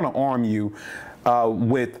 So they want to arm you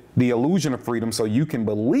with the illusion of freedom so you can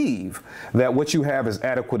believe that what you have is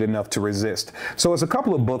adequate enough to resist. So there's a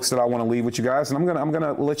couple of books that I want to leave with you guys, and I'm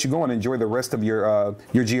gonna let you go and enjoy the rest of your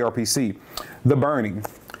GRPC. The Burning.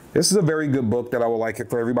 This is a very good book that I would like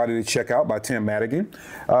for everybody to check out by Tim Madigan.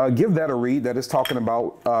 Give that a read. That is talking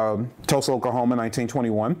about Tulsa, Oklahoma,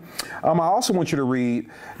 1921. I also want you to read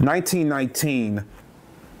 1919,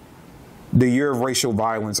 The Year of Racial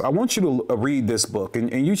Violence. I want you to read this book,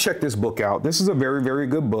 and you check this book out. This is a very, very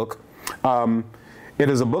good book. It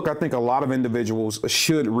is a book I think a lot of individuals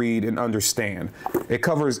should read and understand. It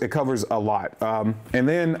covers a lot. And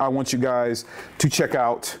then I want you guys to check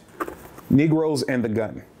out Negroes and the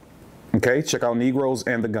Gun. Okay, check out Negroes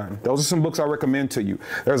and the Gun. Those are some books I recommend to you.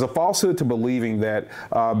 There's a falsehood to believing that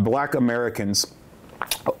black Americans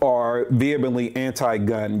are vehemently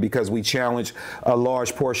anti-gun because we challenge a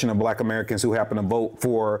large portion of black Americans who happen to vote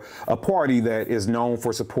for a party that is known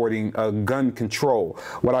for supporting gun control.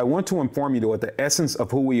 What I want to inform you, though, at the essence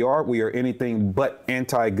of who we are anything but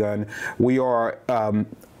anti-gun. We are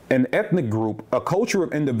an ethnic group, a culture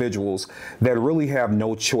of individuals that really have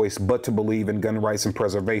no choice but to believe in gun rights and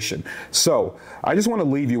preservation. So I just want to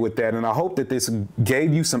leave you with that, and I hope that this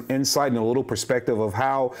gave you some insight and a little perspective of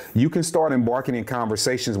how you can start embarking in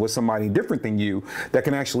conversations with somebody different than you that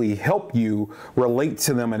can actually help you relate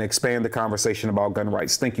to them and expand the conversation about gun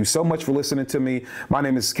rights. Thank you so much for listening to me. My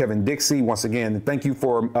name is Kenn Dixie. Once again, thank you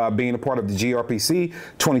for being a part of the GRPC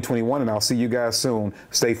 2021, and I'll see you guys soon.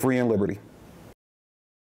 Stay free and liberty.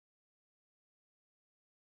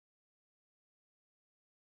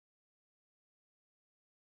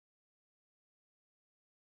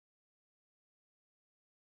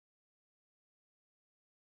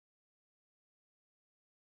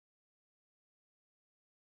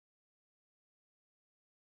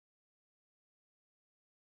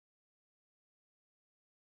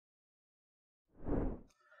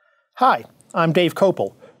 Hi, I'm Dave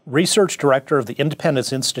Kopel, Research Director of the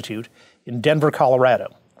Independence Institute in Denver,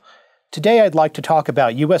 Colorado. Today I'd like to talk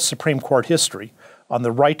about U.S. Supreme Court history on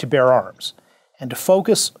the right to bear arms, and to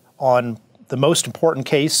focus on the most important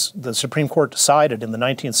case the Supreme Court decided in the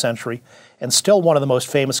 19th century, and still one of the most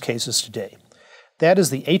famous cases today. That is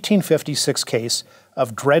the 1856 case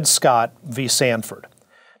of Dred Scott v. Sandford.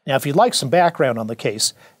 Now, if you'd like some background on the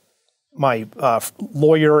case, my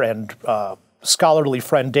lawyer and scholarly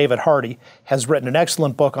friend David Hardy has written an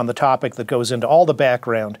excellent book on the topic that goes into all the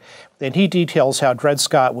background, and he details how Dred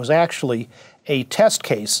Scott was actually a test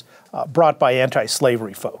case brought by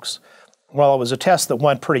anti-slavery folks. Well, it was a test that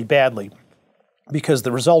went pretty badly because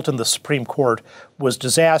the result in the Supreme Court was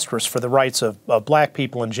disastrous for the rights of black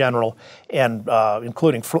people in general, and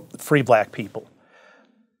including free black people.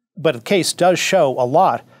 But the case does show a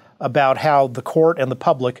lot about how the court and the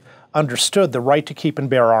public understood the right to keep and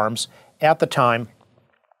bear arms at the time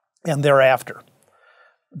and thereafter.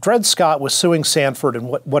 Dred Scott was suing Sandford in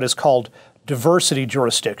what is called diversity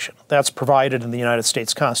jurisdiction. That's provided in the United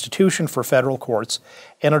States Constitution for federal courts,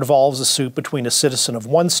 and it involves a suit between a citizen of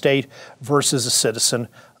one state versus a citizen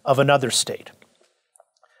of another state.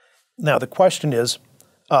 Now, the question is,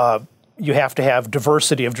 you have to have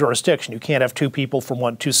diversity of jurisdiction. You can't have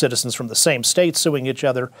two citizens from the same state suing each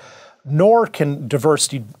other, nor can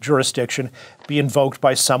diversity jurisdiction be invoked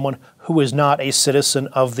by someone who is not a citizen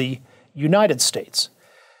of the United States.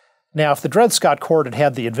 Now, if the Dred Scott Court had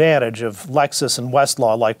had the advantage of Lexis and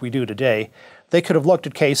Westlaw like we do today, they could have looked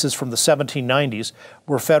at cases from the 1790s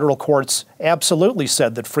where federal courts absolutely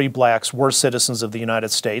said that free blacks were citizens of the United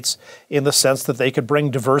States in the sense that they could bring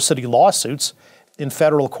diversity lawsuits in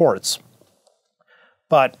federal courts.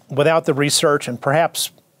 But without the research, and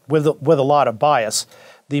perhaps with a lot of bias,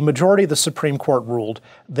 the majority of the Supreme Court ruled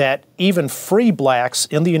that even free blacks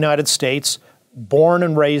in the United States, born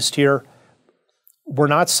and raised here, were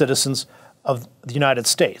not citizens of the United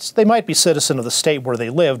States. They might be citizens of the state where they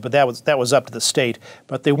lived, but that was up to the state,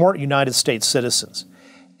 but they weren't United States citizens.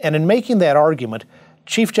 And in making that argument,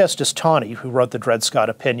 Chief Justice Taney, who wrote the Dred Scott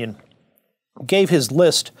opinion, gave his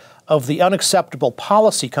list of the unacceptable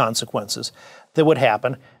policy consequences that would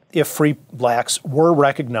happen if free blacks were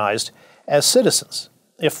recognized as citizens.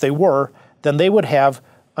 If they were, then they would have,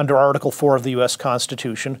 under Article 4 of the U.S.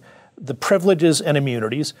 Constitution, the privileges and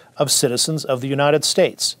immunities of citizens of the United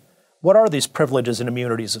States. What are these privileges and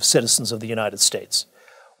immunities of citizens of the United States?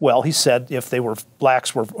 Well, he said if they were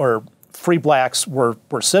free blacks were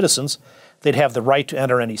citizens, they'd have the right to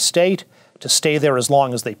enter any state, to stay there as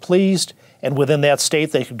long as they pleased, and within that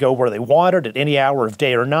state they could go where they wanted at any hour of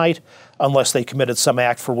day or night, unless they committed some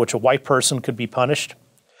act for which a white person could be punished.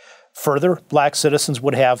 Further, black citizens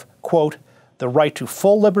would have, quote, the right to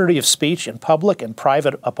full liberty of speech in public and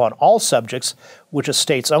private upon all subjects which a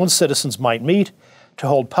state's own citizens might meet, to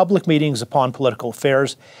hold public meetings upon political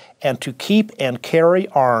affairs, and to keep and carry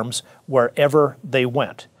arms wherever they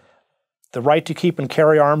went. The right to keep and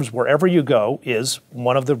carry arms wherever you go is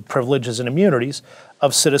one of the privileges and immunities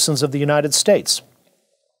of citizens of the United States.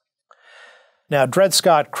 Now, Dred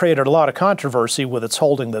Scott created a lot of controversy with its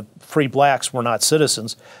holding that free blacks were not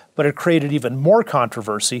citizens, but it created even more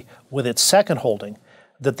controversy with its second holding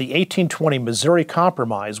that the 1820 Missouri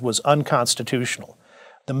Compromise was unconstitutional.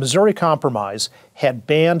 The Missouri Compromise had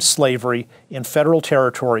banned slavery in federal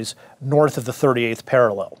territories north of the 38th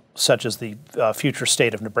parallel, such as the future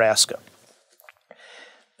state of Nebraska.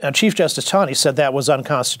 Now, Chief Justice Taney said that was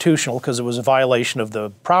unconstitutional because it was a violation of the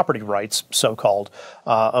property rights, so-called,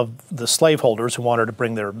 of the slaveholders who wanted to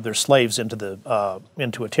bring their slaves into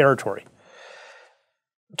a territory.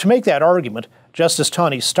 To make that argument, Justice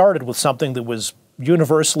Taney started with something that was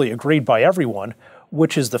universally agreed by everyone,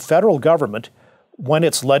 which is the federal government, when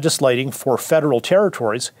it's legislating for federal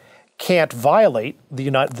territories, can't violate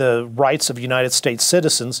the rights of United States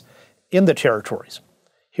citizens in the territories.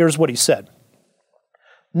 Here's what he said.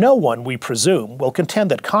 No one, we presume, will contend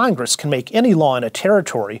that Congress can make any law in a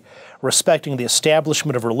territory respecting the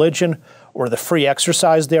establishment of religion or the free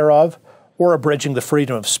exercise thereof, or abridging the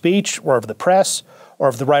freedom of speech or of the press or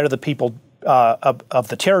of the right of the people of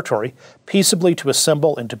the territory peaceably to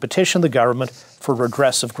assemble and to petition the government for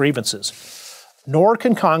redress of grievances. Nor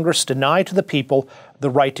can Congress deny to the people the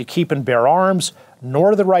right to keep and bear arms,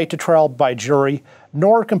 nor the right to trial by jury,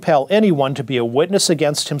 nor compel anyone to be a witness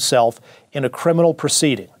against himself in a criminal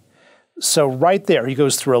proceeding. So right there, he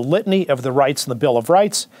goes through a litany of the rights in the Bill of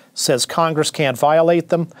Rights, says Congress can't violate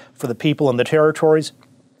them for the people in the territories,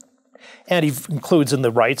 and he includes in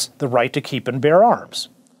the rights the right to keep and bear arms.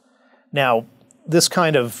 Now, this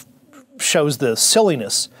kind of shows the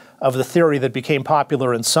silliness of the theory that became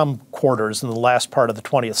popular in some quarters in the last part of the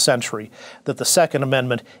 20th century, that the Second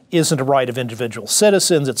Amendment isn't a right of individual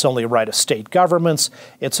citizens, it's only a right of state governments,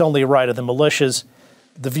 it's only a right of the militias.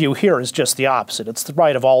 The view here is just the opposite. It's the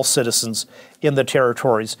right of all citizens in the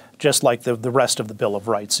territories, just like the rest of the Bill of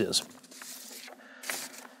Rights is.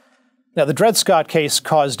 Now, the Dred Scott case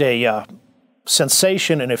caused a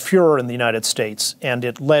sensation and a furor in the United States, and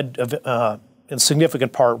it led, in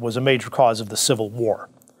significant part, was a major cause of the Civil War.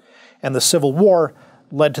 And the Civil War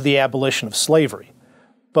led to the abolition of slavery.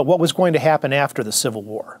 But what was going to happen after the Civil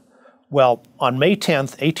War? Well, on May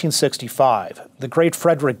 10th, 1865, the great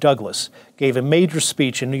Frederick Douglass gave a major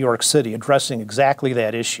speech in New York City addressing exactly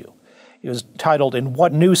that issue. It was titled, "In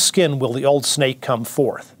What New Skin Will the Old Snake Come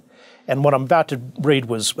Forth?" And what I'm about to read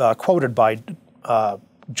was quoted by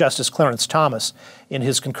Justice Clarence Thomas in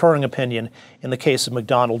his concurring opinion in the case of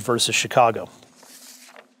McDonald versus Chicago.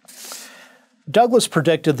 Douglass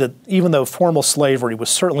predicted that even though formal slavery was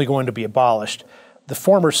certainly going to be abolished, the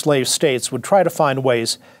former slave states would try to find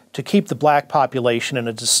ways to keep the black population in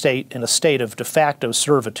a state of de facto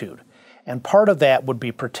servitude, and part of that would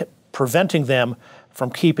be preventing them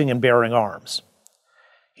from keeping and bearing arms.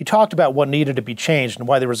 He talked about what needed to be changed and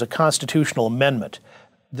why there was a constitutional amendment.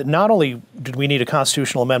 That not only did we need a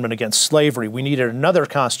constitutional amendment against slavery, we needed another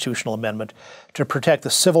constitutional amendment to protect the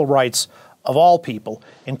civil rights of all people,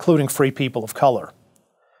 including free people of color.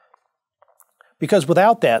 Because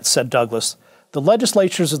without that, said Douglass, the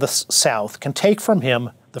legislatures of the South can take from him,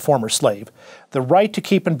 the former slave, the right to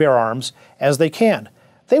keep and bear arms as they can.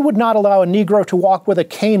 They would not allow a Negro to walk with a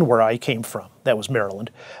cane where I came from. That was Maryland.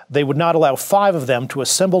 They would not allow 5 of them to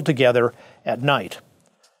assemble together at night.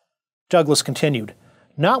 Douglass continued,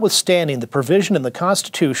 notwithstanding the provision in the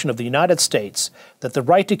Constitution of the United States that the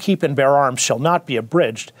right to keep and bear arms shall not be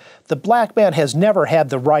abridged, the black man has never had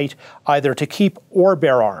the right either to keep or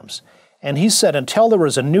bear arms. And he said until there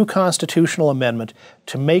was a new constitutional amendment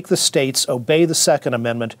to make the states obey the Second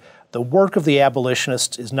Amendment, the work of the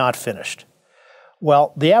abolitionists is not finished.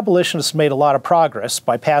 Well, the abolitionists made a lot of progress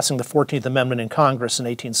by passing the 14th Amendment in Congress in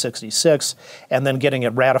 1866 and then getting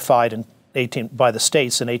it ratified by the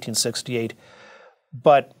states in 1868.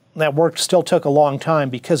 But that work still took a long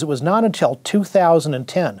time because it was not until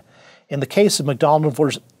 2010, in the case of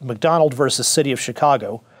McDonald versus City of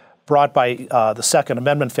Chicago, brought by the Second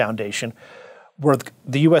Amendment Foundation, where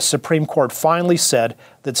the U.S. Supreme Court finally said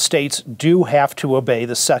that states do have to obey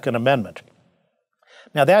the Second Amendment.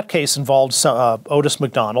 Now, that case involved Otis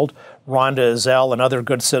McDonald, Rhonda Ezell, and other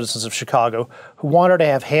good citizens of Chicago who wanted to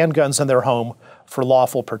have handguns in their home for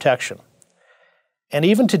lawful protection. And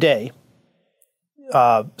even today,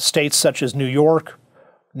 states such as New York,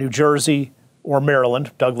 New Jersey, or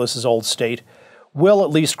Maryland, Douglas's old state, will at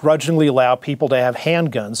least grudgingly allow people to have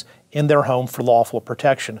handguns in their home for lawful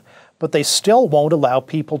protection, but they still won't allow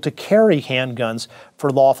people to carry handguns for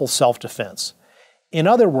lawful self-defense. In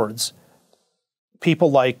other words,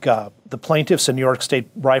 people like the plaintiffs in New York State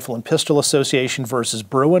Rifle and Pistol Association versus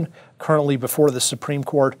Bruin, currently before the Supreme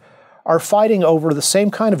Court, are fighting over the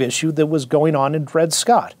same kind of issue that was going on in Dred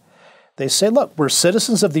Scott. They say, look, we're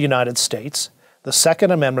citizens of the United States. The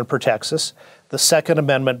Second Amendment protects us. The Second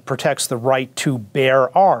Amendment protects the right to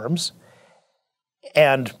bear arms.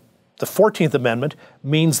 And the 14th Amendment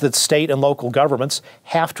means that state and local governments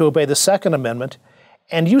have to obey the Second Amendment,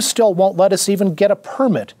 and you still won't let us even get a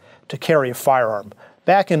permit to carry a firearm.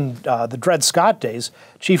 Back in the Dred Scott days,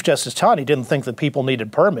 Chief Justice Taney didn't think that people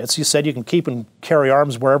needed permits. He said you can keep and carry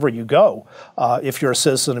arms wherever you go if you're a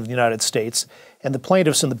citizen of the United States. And the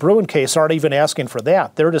plaintiffs in the Bruin case aren't even asking for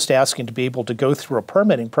that. They're just asking to be able to go through a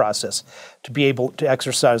permitting process to be able to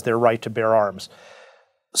exercise their right to bear arms.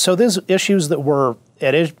 So these issues that were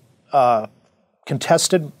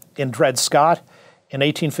contested in Dred Scott in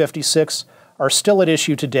 1856 are still at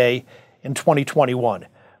issue today in 2021.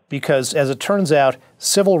 Because as it turns out,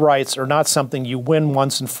 civil rights are not something you win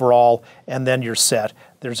once and for all and then you're set.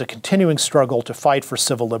 There's a continuing struggle to fight for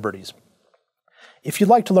civil liberties. If you'd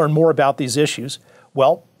like to learn more about these issues,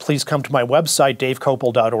 well, please come to my website,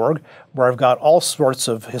 davekopel.org, where I've got all sorts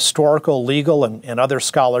of historical, legal, and other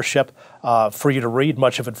scholarship for you to read,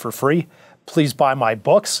 much of it for free. Please buy my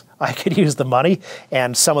books. I could use the money,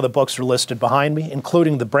 and some of the books are listed behind me,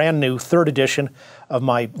 including the brand new third edition of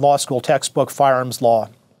my law school textbook, Firearms Law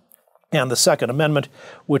and the Second Amendment,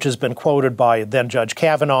 which has been quoted by then Judge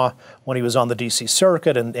Kavanaugh when he was on the D.C.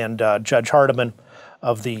 Circuit and Judge Hardiman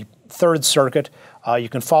of the Third Circuit. You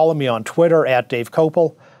can follow me on Twitter at Dave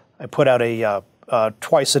Kopel. I put out a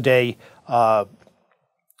twice-a-day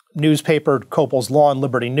newspaper, Kopel's Law and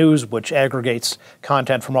Liberty News, which aggregates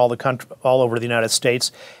content from all over the United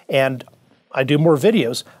States. And I do more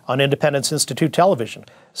videos on Independence Institute Television.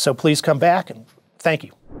 So please come back, and thank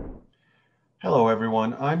you. Hello,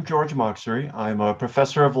 everyone. I'm George Mocsary. I'm a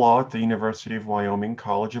professor of law at the University of Wyoming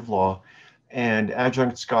College of Law and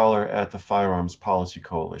adjunct scholar at the Firearms Policy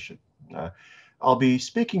Coalition. I'll be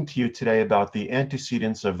speaking to you today about the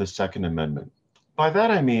antecedents of the Second Amendment. By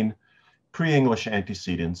that, I mean pre-English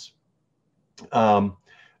antecedents.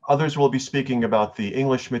 Others will be speaking about the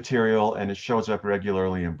English material, and it shows up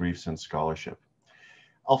regularly in briefs and scholarship.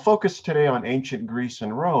 I'll focus today on ancient Greece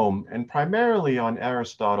and Rome, and primarily on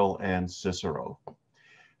Aristotle and Cicero.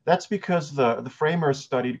 That's because the framers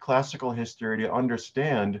studied classical history to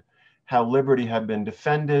understand how liberty had been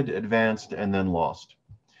defended, advanced, and then lost.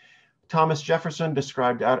 Thomas Jefferson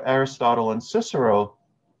described Aristotle and Cicero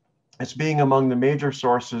as being among the major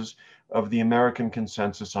sources of the American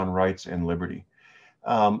consensus on rights and liberty.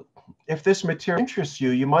 If this material interests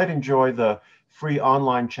you, you might enjoy the free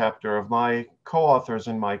online chapter of my co-authors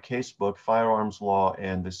in my casebook, Firearms Law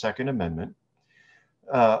and the Second Amendment.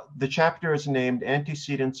 The chapter is named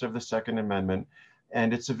Antecedents of the Second Amendment,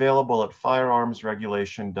 and it's available at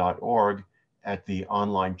firearmsregulation.org at the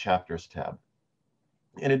Online Chapters tab.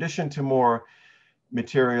 In addition to more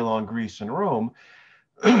material on Greece and Rome,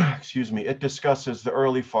 excuse me, it discusses the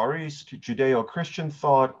early Far East, Judeo-Christian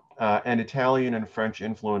thought, and Italian and French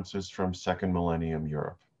influences from second millennium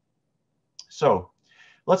Europe. So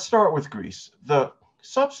let's start with Greece. The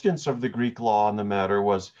substance of the Greek law on the matter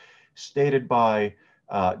was stated by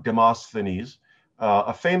Demosthenes,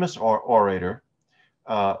 a famous orator,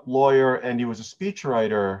 lawyer, and he was a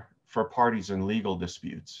speechwriter for parties in legal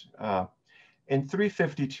disputes. In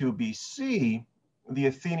 352 BC, the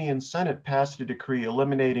Athenian Senate passed a decree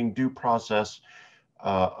eliminating due process,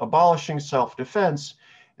 abolishing self-defense,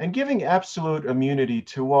 and giving absolute immunity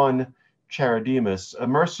to one Charidemus, a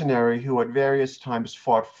mercenary who at various times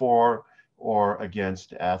fought for or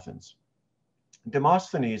against Athens.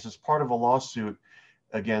 Demosthenes, as part of a lawsuit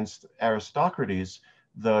against Aristocrates,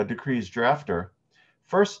 the decree's drafter,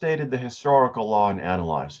 first stated the historical law and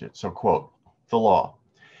analyzed it. So, quote, the law.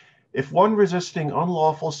 If one resisting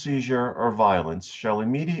unlawful seizure or violence shall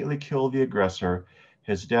immediately kill the aggressor,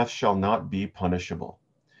 his death shall not be punishable.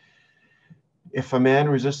 If a man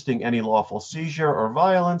resisting any lawful seizure or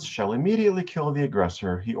violence shall immediately kill the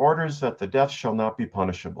aggressor, he orders that the death shall not be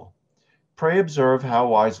punishable. Pray observe how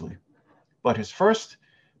wisely. but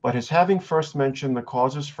his having first mentioned the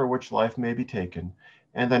causes for which life may be taken,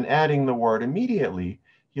 and then adding the word immediately,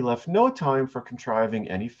 he left no time for contriving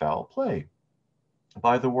any foul play.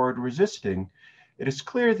 By the word resisting, it is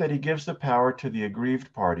clear that he gives the power to the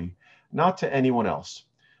aggrieved party, not to anyone else.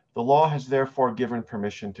 The law has therefore given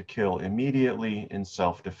permission to kill immediately in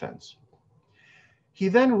self-defense. He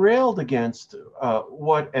then railed against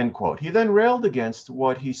end quote. He then railed against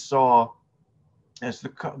what he saw as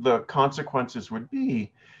the consequences would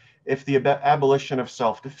be if the abolition of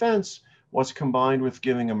self-defense was combined with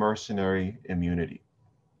giving a mercenary immunity.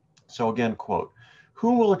 So again, quote,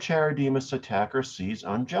 "Whom will a charidemus attack or seize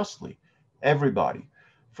unjustly? Everybody.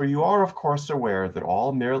 For you are, of course, aware that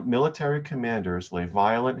all military commanders lay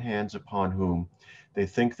violent hands upon whom they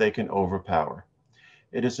think they can overpower.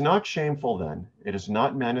 It is not shameful then, it is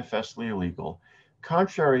not manifestly illegal,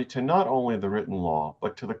 contrary to not only the written law,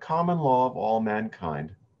 but to the common law of all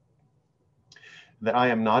mankind, that I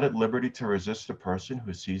am not at liberty to resist a person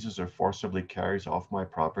who seizes or forcibly carries off my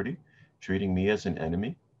property, treating me as an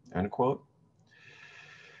enemy," end quote.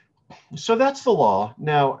 So that's the law.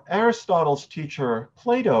 Now, Aristotle's teacher,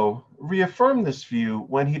 Plato, reaffirmed this view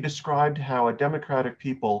when he described how a democratic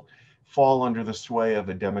people fall under the sway of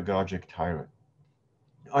a demagogic tyrant.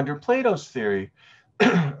 Under Plato's theory,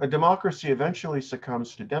 a democracy eventually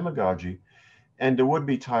succumbs to demagogy and a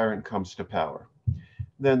would-be tyrant comes to power.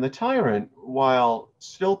 Then the tyrant, while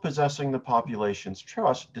still possessing the population's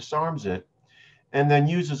trust, disarms it and then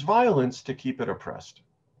uses violence to keep it oppressed.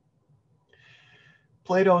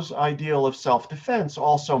 Plato's ideal of self-defense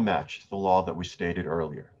also matched the law that we stated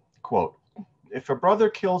earlier. Quote, "If a brother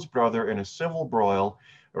kills brother in a civil broil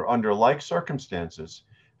or under like circumstances,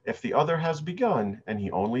 if the other has begun and he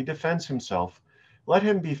only defends himself, let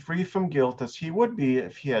him be free from guilt as he would be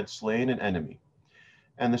if he had slain an enemy.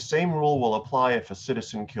 And the same rule will apply if a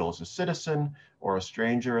citizen kills a citizen or a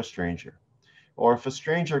stranger, or if a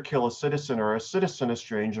stranger kill a citizen or a citizen a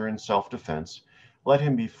stranger in self-defense, let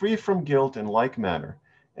him be free from guilt in like manner,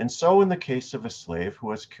 and so in the case of a slave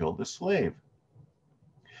who has killed a slave.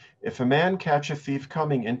 If a man catch a thief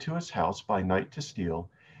coming into his house by night to steal,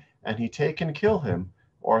 and he take and kill him,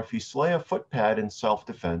 or if he slay a footpad in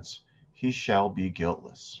self-defense, he shall be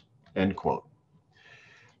guiltless," end quote.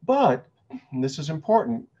 But, and this is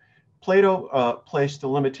important, Plato placed a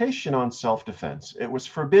limitation on self-defense. It was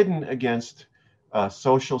forbidden against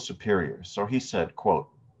social superiors. So he said, quote,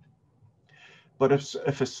 "But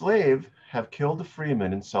if a slave have killed a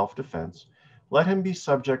freeman in self-defense, let him be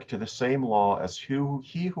subject to the same law as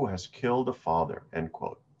he who has killed a father," end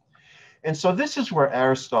quote. And so this is where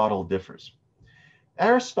Aristotle differs.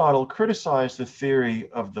 Aristotle criticized the theory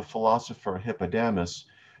of the philosopher Hippodamus,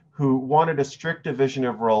 who wanted a strict division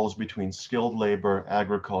of roles between skilled labor,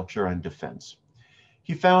 agriculture, and defense.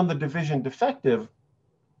 He found the division defective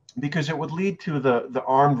because it would lead to the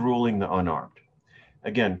armed ruling the unarmed.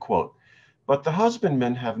 Again, quote, "But the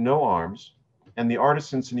husbandmen have no arms, and the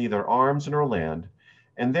artisans neither arms nor land,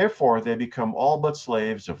 and therefore they become all but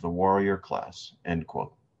slaves of the warrior class," end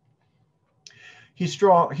quote. He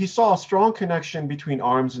saw a strong connection between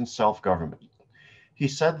arms and self-government. He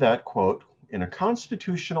said that, quote, "In a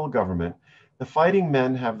constitutional government, the fighting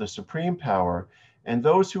men have the supreme power, and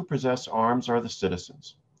those who possess arms are the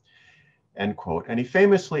citizens," end quote. And he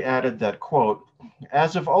famously added that, quote,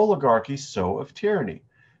 "As of oligarchy, so of tyranny.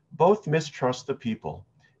 Both mistrust the people,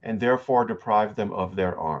 and therefore deprive them of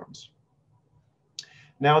their arms."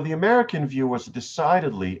 Now, the American view was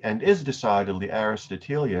decidedly, and is decidedly,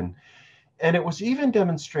 Aristotelian, and it was even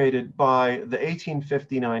demonstrated by the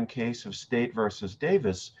 1859 case of State versus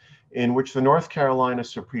Davis, in which the North Carolina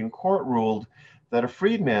Supreme Court ruled that a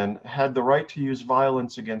freedman had the right to use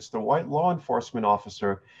violence against a white law enforcement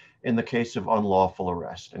officer in the case of unlawful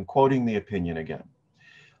arrest. And quoting the opinion again,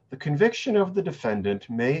 "The conviction of the defendant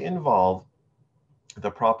may involve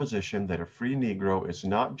the proposition that a free Negro is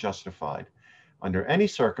not justified under any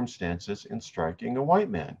circumstances in striking a white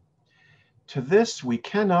man. To this we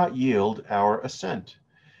cannot yield our assent.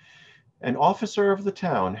 An officer of the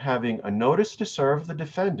town, having a notice to serve the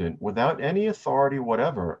defendant without any authority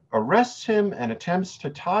whatever, arrests him and attempts to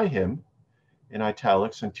tie him," in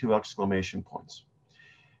italics and 2 exclamation points.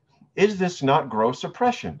 "Is this not gross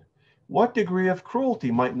oppression? What degree of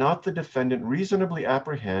cruelty might not the defendant reasonably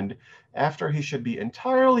apprehend after he should be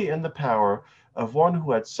entirely in the power of one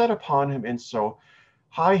who had set upon him in so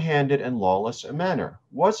high-handed and lawless a manner?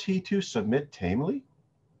 Was he to submit tamely?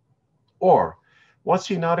 Or was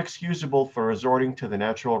he not excusable for resorting to the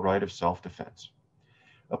natural right of self-defense?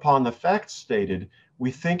 Upon the facts stated,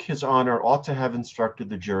 we think his honor ought to have instructed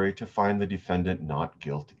the jury to find the defendant not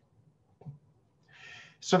guilty."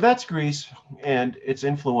 So that's Greece and its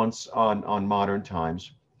influence on modern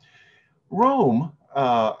times. Rome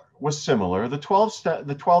was similar. The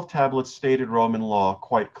 12 tablets stated Roman law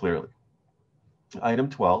quite clearly. Item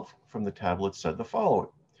 12 from the tablet said the following: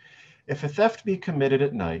 if a theft be committed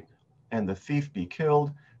at night, and the thief be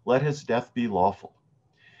killed, let his death be lawful.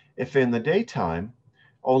 If in the daytime,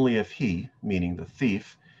 only if he, meaning the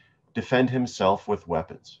thief, defend himself with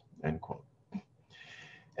weapons, end quote.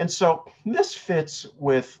 And so this fits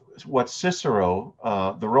with what Cicero,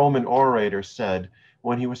 the Roman orator, said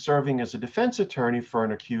when he was serving as a defense attorney for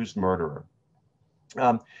an accused murderer.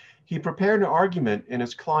 He prepared an argument in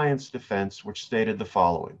his client's defense which stated the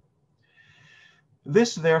following: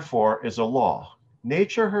 this, therefore, is a law,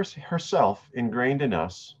 nature herself ingrained in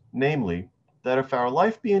us, namely, that if our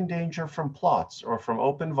life be in danger from plots or from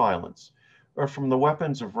open violence, or from the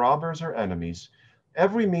weapons of robbers or enemies,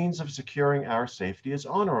 every means of securing our safety is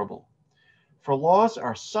honorable. For laws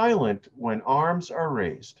are silent when arms are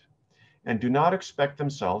raised, and do not expect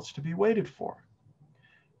themselves to be waited for.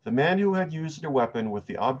 The man who had used a weapon with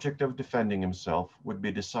the object of defending himself would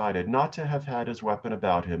be decided not to have had his weapon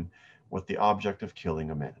about him with the object of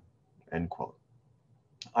killing a man, end quote.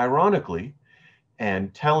 Ironically,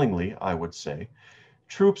 and tellingly, I would say,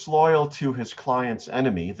 troops loyal to his client's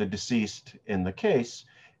enemy, the deceased in the case,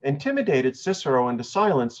 intimidated Cicero into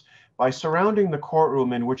silence by surrounding the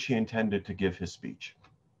courtroom in which he intended to give his speech.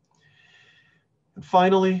 And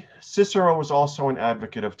finally, Cicero was also an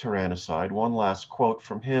advocate of tyrannicide. One last quote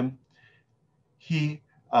from him.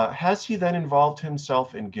 Has he then involved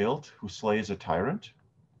himself in guilt who slays a tyrant?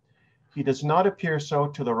 He does not appear so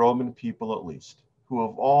to the Roman people at least, who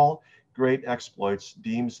of all great exploits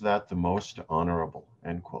deems that the most honorable,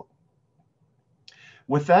 end quote.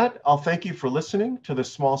 With that, I'll thank you for listening to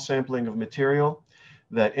this small sampling of material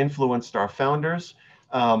that influenced our founders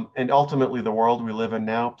and ultimately the world we live in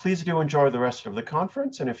now. Please do enjoy the rest of the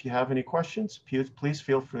conference, and if you have any questions, please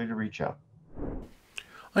feel free to reach out.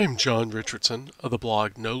 I am John Richardson of the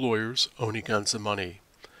blog No Lawyers, Only Guns and Money.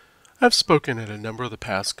 I've spoken at a number of the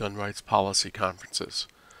past gun rights policy conferences.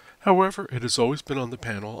 However, it has always been on the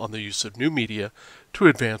panel on the use of new media to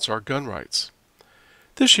advance our gun rights.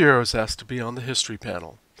 This year I was asked to be on the history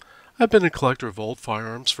panel. I've been a collector of old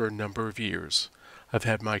firearms for a number of years. I've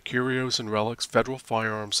had my Curios and Relics federal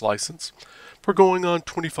firearms license for going on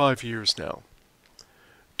 25 years now.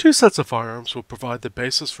 Two sets of firearms will provide the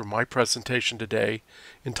basis for my presentation today,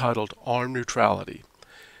 entitled Arm Neutrality.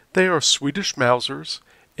 They are Swedish Mausers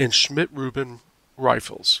and Schmidt-Rubin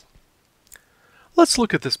rifles. Let's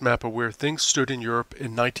look at this map of where things stood in Europe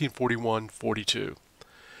in 1941-42.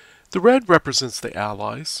 The red represents the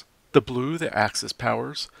Allies, the blue the Axis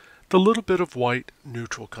powers, the little bit of white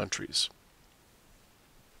neutral countries.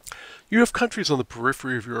 You have countries on the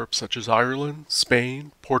periphery of Europe such as Ireland,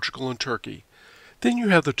 Spain, Portugal, and Turkey. Then you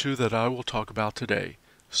have the two that I will talk about today,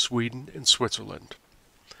 Sweden and Switzerland.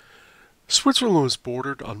 Switzerland was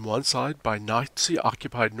bordered on one side by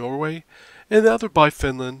Nazi-occupied Norway and the other by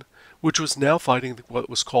Finland, which was now fighting what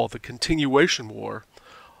was called the Continuation War,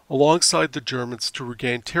 alongside the Germans to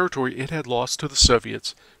regain territory it had lost to the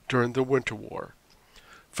Soviets during the Winter War.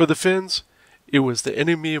 For the Finns, it was the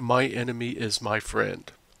enemy of my enemy is my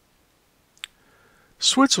friend.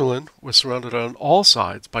 Switzerland was surrounded on all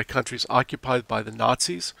sides by countries occupied by the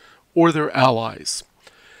Nazis or their allies.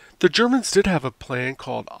 The Germans did have a plan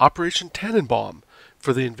called Operation Tannenbaum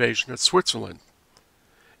for the invasion of Switzerland.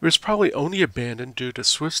 It was probably only abandoned due to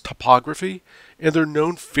Swiss topography and their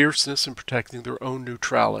known fierceness in protecting their own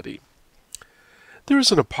neutrality. There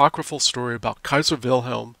is an apocryphal story about Kaiser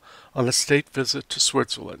Wilhelm on a state visit to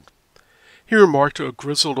Switzerland. He remarked to a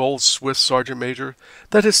grizzled old Swiss sergeant major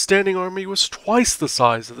that his standing army was twice the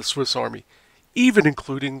size of the Swiss army, even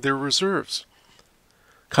including their reserves.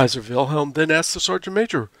 Kaiser Wilhelm then asked the sergeant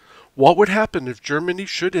major what would happen if Germany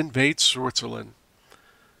should invade Switzerland.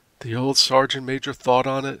 The old sergeant major thought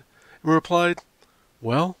on it and replied,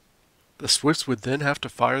 well, the Swiss would then have to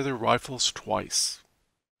fire their rifles twice.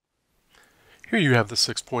 Here you have the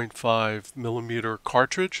 6.5 millimeter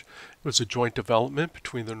cartridge. It was a joint development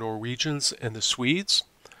between the Norwegians and the Swedes.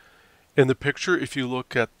 In the picture, if you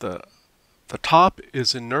look at the top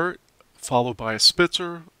is inert, followed by a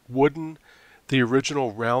Spitzer, wooden, the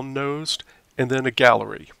original round-nosed, and then a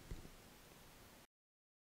gallery.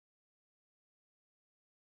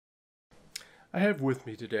 I have with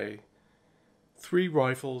me today three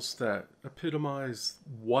rifles that epitomize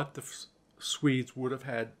what the Swedes would have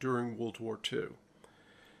had during World War II.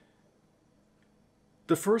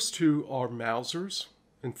 The first two are Mausers.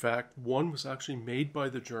 In fact, one was actually made by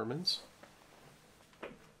the Germans.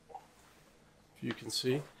 If you can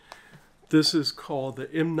see. This is called the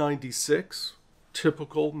M96.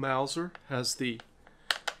 Typical Mauser, has the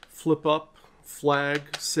flip-up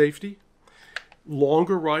flag safety.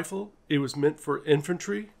 Longer rifle, it was meant for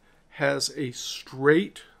infantry, has a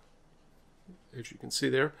straight, as you can see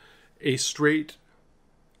there, a straight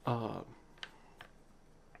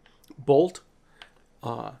bolt.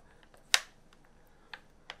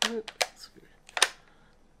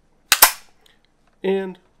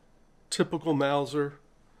 And typical Mauser.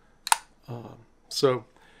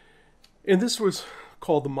 And this was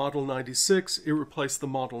called the Model 96. It replaced the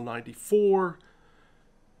Model 94,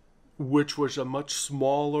 which was a much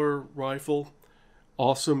smaller rifle,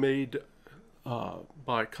 also made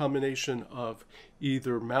by a combination of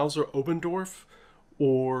either Mauser Oberndorf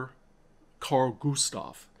or Carl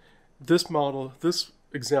Gustav. This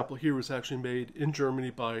example here was actually made in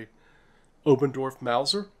Germany by Oberndorf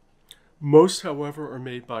Mauser. Most, however, are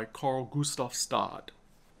made by Carl Gustav Stad.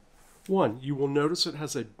 One, you will notice it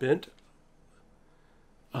has a bent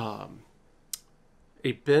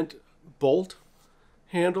bolt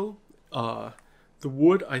handle. The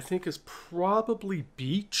wood, I think, is probably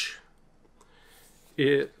beech.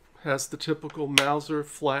 It has the typical Mauser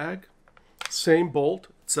flag, same bolt,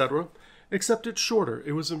 etc., except it's shorter.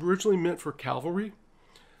 It was originally meant for cavalry.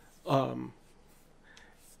 And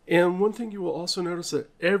one thing you will also notice that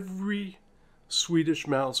every Swedish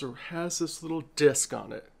Mauser has this little disc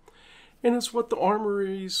on it. And it's what the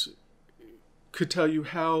armories could tell you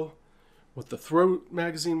what the throat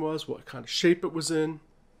magazine was, what kind of shape it was in.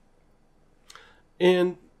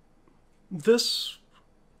 And this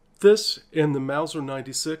and the Mauser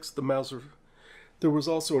 96, there was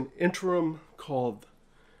also an interim called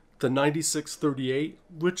the 9638,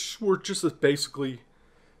 which were just basically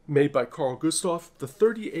made by Carl Gustav. The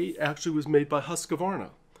 38 actually was made by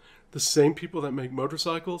Husqvarna, the same people that make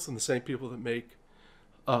motorcycles and the same people that make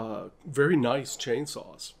very nice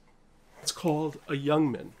chainsaws. It's called a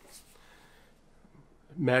Youngman.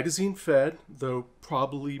 Magazine fed, though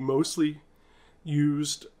probably mostly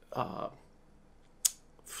used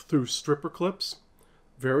through stripper clips.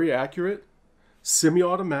 Very accurate.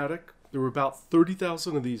 Semi-automatic. There were about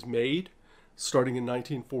 30,000 of these made starting in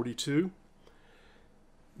 1942.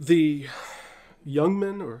 The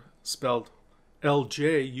Youngman, or spelled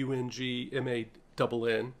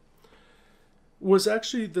L-J-U-N-G-M-A-N-N, was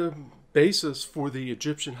actually the basis for the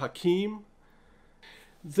Egyptian Hakim.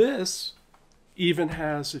 This even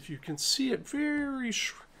has, if you can see it,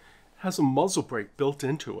 has a muzzle brake built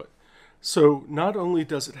into it. So not only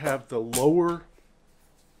does it have the lower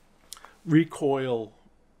recoil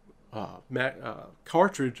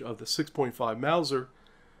cartridge of the 6.5 Mauser,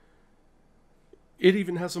 it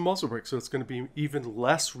even has a muzzle brake, so it's going to be even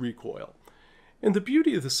less recoil. And the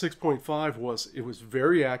beauty of the 6.5 was it was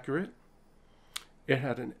very accurate. It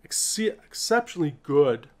had an exceptionally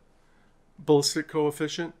good ballistic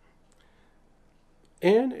coefficient,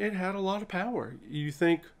 and it had a lot of power. You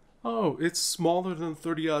think, oh, it's smaller than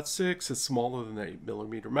 30-06, it's smaller than the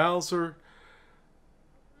 8mm Mauser,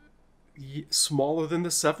 smaller than the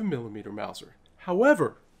 7mm Mauser.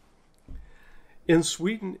 However, in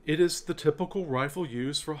Sweden, it is the typical rifle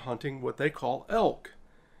used for hunting what they call elk,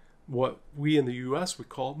 what we in the US would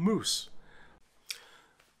call moose.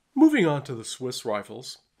 Moving on to the Swiss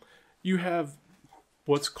rifles, you have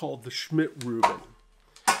what's called the Schmidt-Reuben.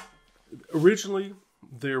 Originally,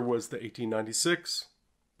 there was the 1896,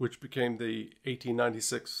 which became the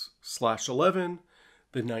 1896/11,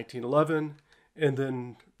 the 1911, and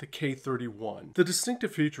then the K31. The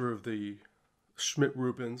distinctive feature of the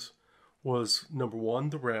Schmidt-Reubens was, number one,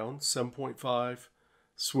 the round, 7.5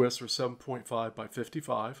 Swiss or 7.5 by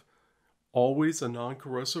 55, always a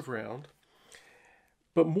non-corrosive round.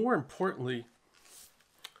 But more importantly,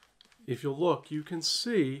 if you look, you can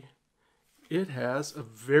see it has a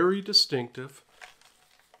very distinctive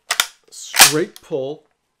straight pull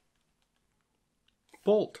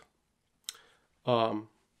bolt.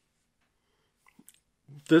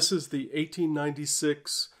 This is the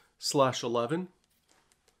 1896/11.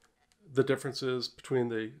 The difference is between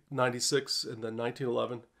the 96 and the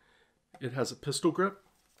 1911. It has a pistol grip,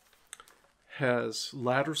 has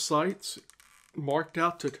ladder sights marked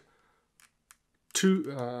out to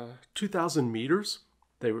 2,000 meters.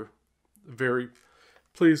 They were very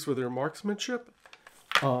pleased with their marksmanship.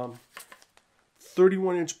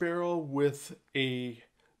 31-inch barrel with a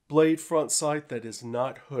blade front sight that is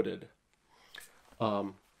not hooded.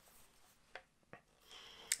 There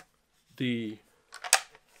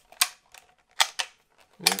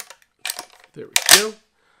we go,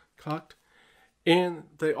 cocked. And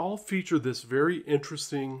they all feature this very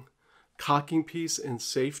interesting cocking piece and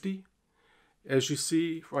safety. As you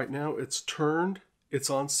see right now, it's turned, it's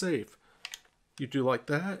on safe. You do like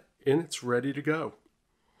that, and it's ready to go.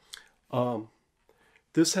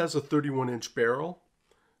 This has a 31-inch barrel.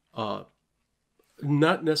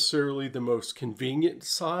 Not necessarily the most convenient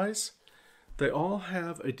size. They all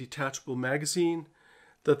have a detachable magazine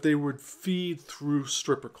that they would feed through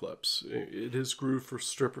stripper clips. It is grooved for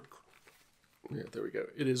stripper. Yeah, there we go.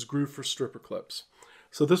 It is grooved for stripper clips.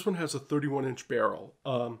 So this one has a 31-inch barrel.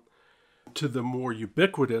 To the more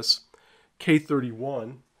ubiquitous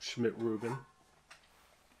K31 Schmidt-Rubin,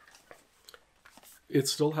 it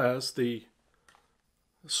still has the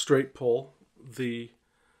straight pull. The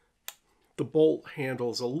bolt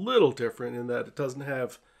handle is a little different in that it doesn't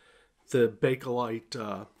have the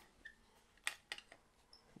Bakelite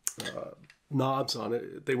knobs on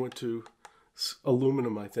it. They went to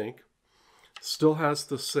aluminum, I think. Still has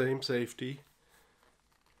the same safety.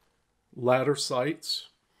 Ladder sights.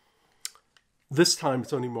 This time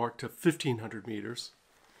it's only marked to 1,500 meters.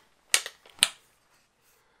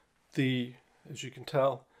 As you can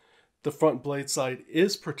tell, the front blade sight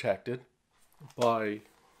is protected by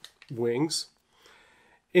wings.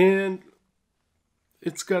 And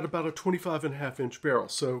it's got about a 25.5-inch barrel.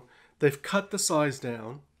 So they've cut the size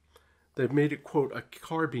down. They've made it, quote, a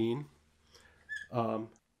carbine.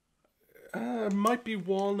 Might be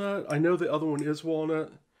walnut. I know the other one is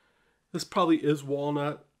walnut. This probably is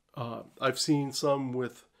walnut. I've seen some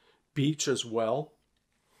with beech as well.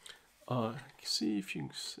 See if you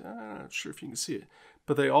can, I'm not sure if you can see it,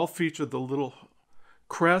 but they all feature the little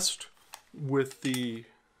crest with the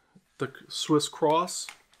Swiss cross,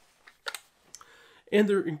 and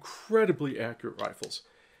they're incredibly accurate rifles.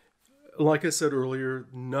 Like I said earlier,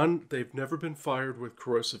 they've never been fired with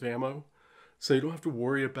corrosive ammo, so you don't have to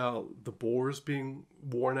worry about the bores being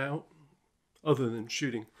worn out, other than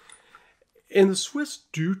shooting. And the Swiss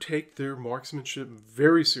do take their marksmanship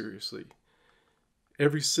very seriously.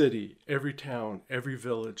 Every city, every town, every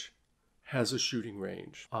village has a shooting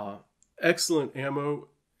range. Excellent ammo,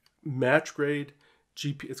 match grade,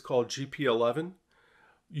 it's called GP11.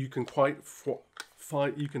 You can find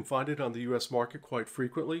it on the U.S. market quite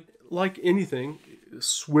frequently. Like anything,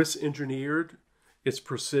 Swiss engineered, it's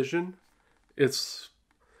precision. It's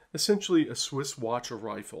essentially a Swiss watch of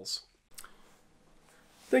rifles.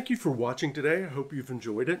 Thank you for watching today. I hope you've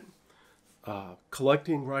enjoyed it.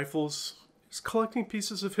 Collecting rifles is collecting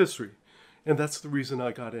pieces of history, and that's the reason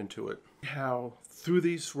I got into it. How through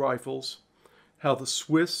these rifles, how the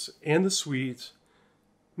Swiss and the Swedes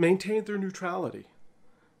maintained their neutrality.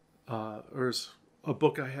 Or as a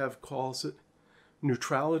book I have calls it,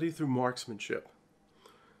 Neutrality Through Marksmanship.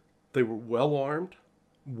 They were well armed,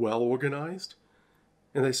 well organized,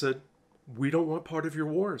 and they said, we don't want part of your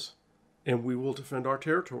wars, and we will defend our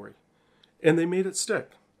territory. And they made it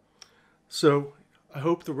stick. So I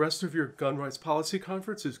hope the rest of your gun rights policy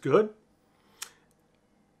conference is good.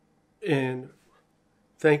 And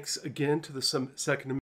thanks again to the Second Amendment.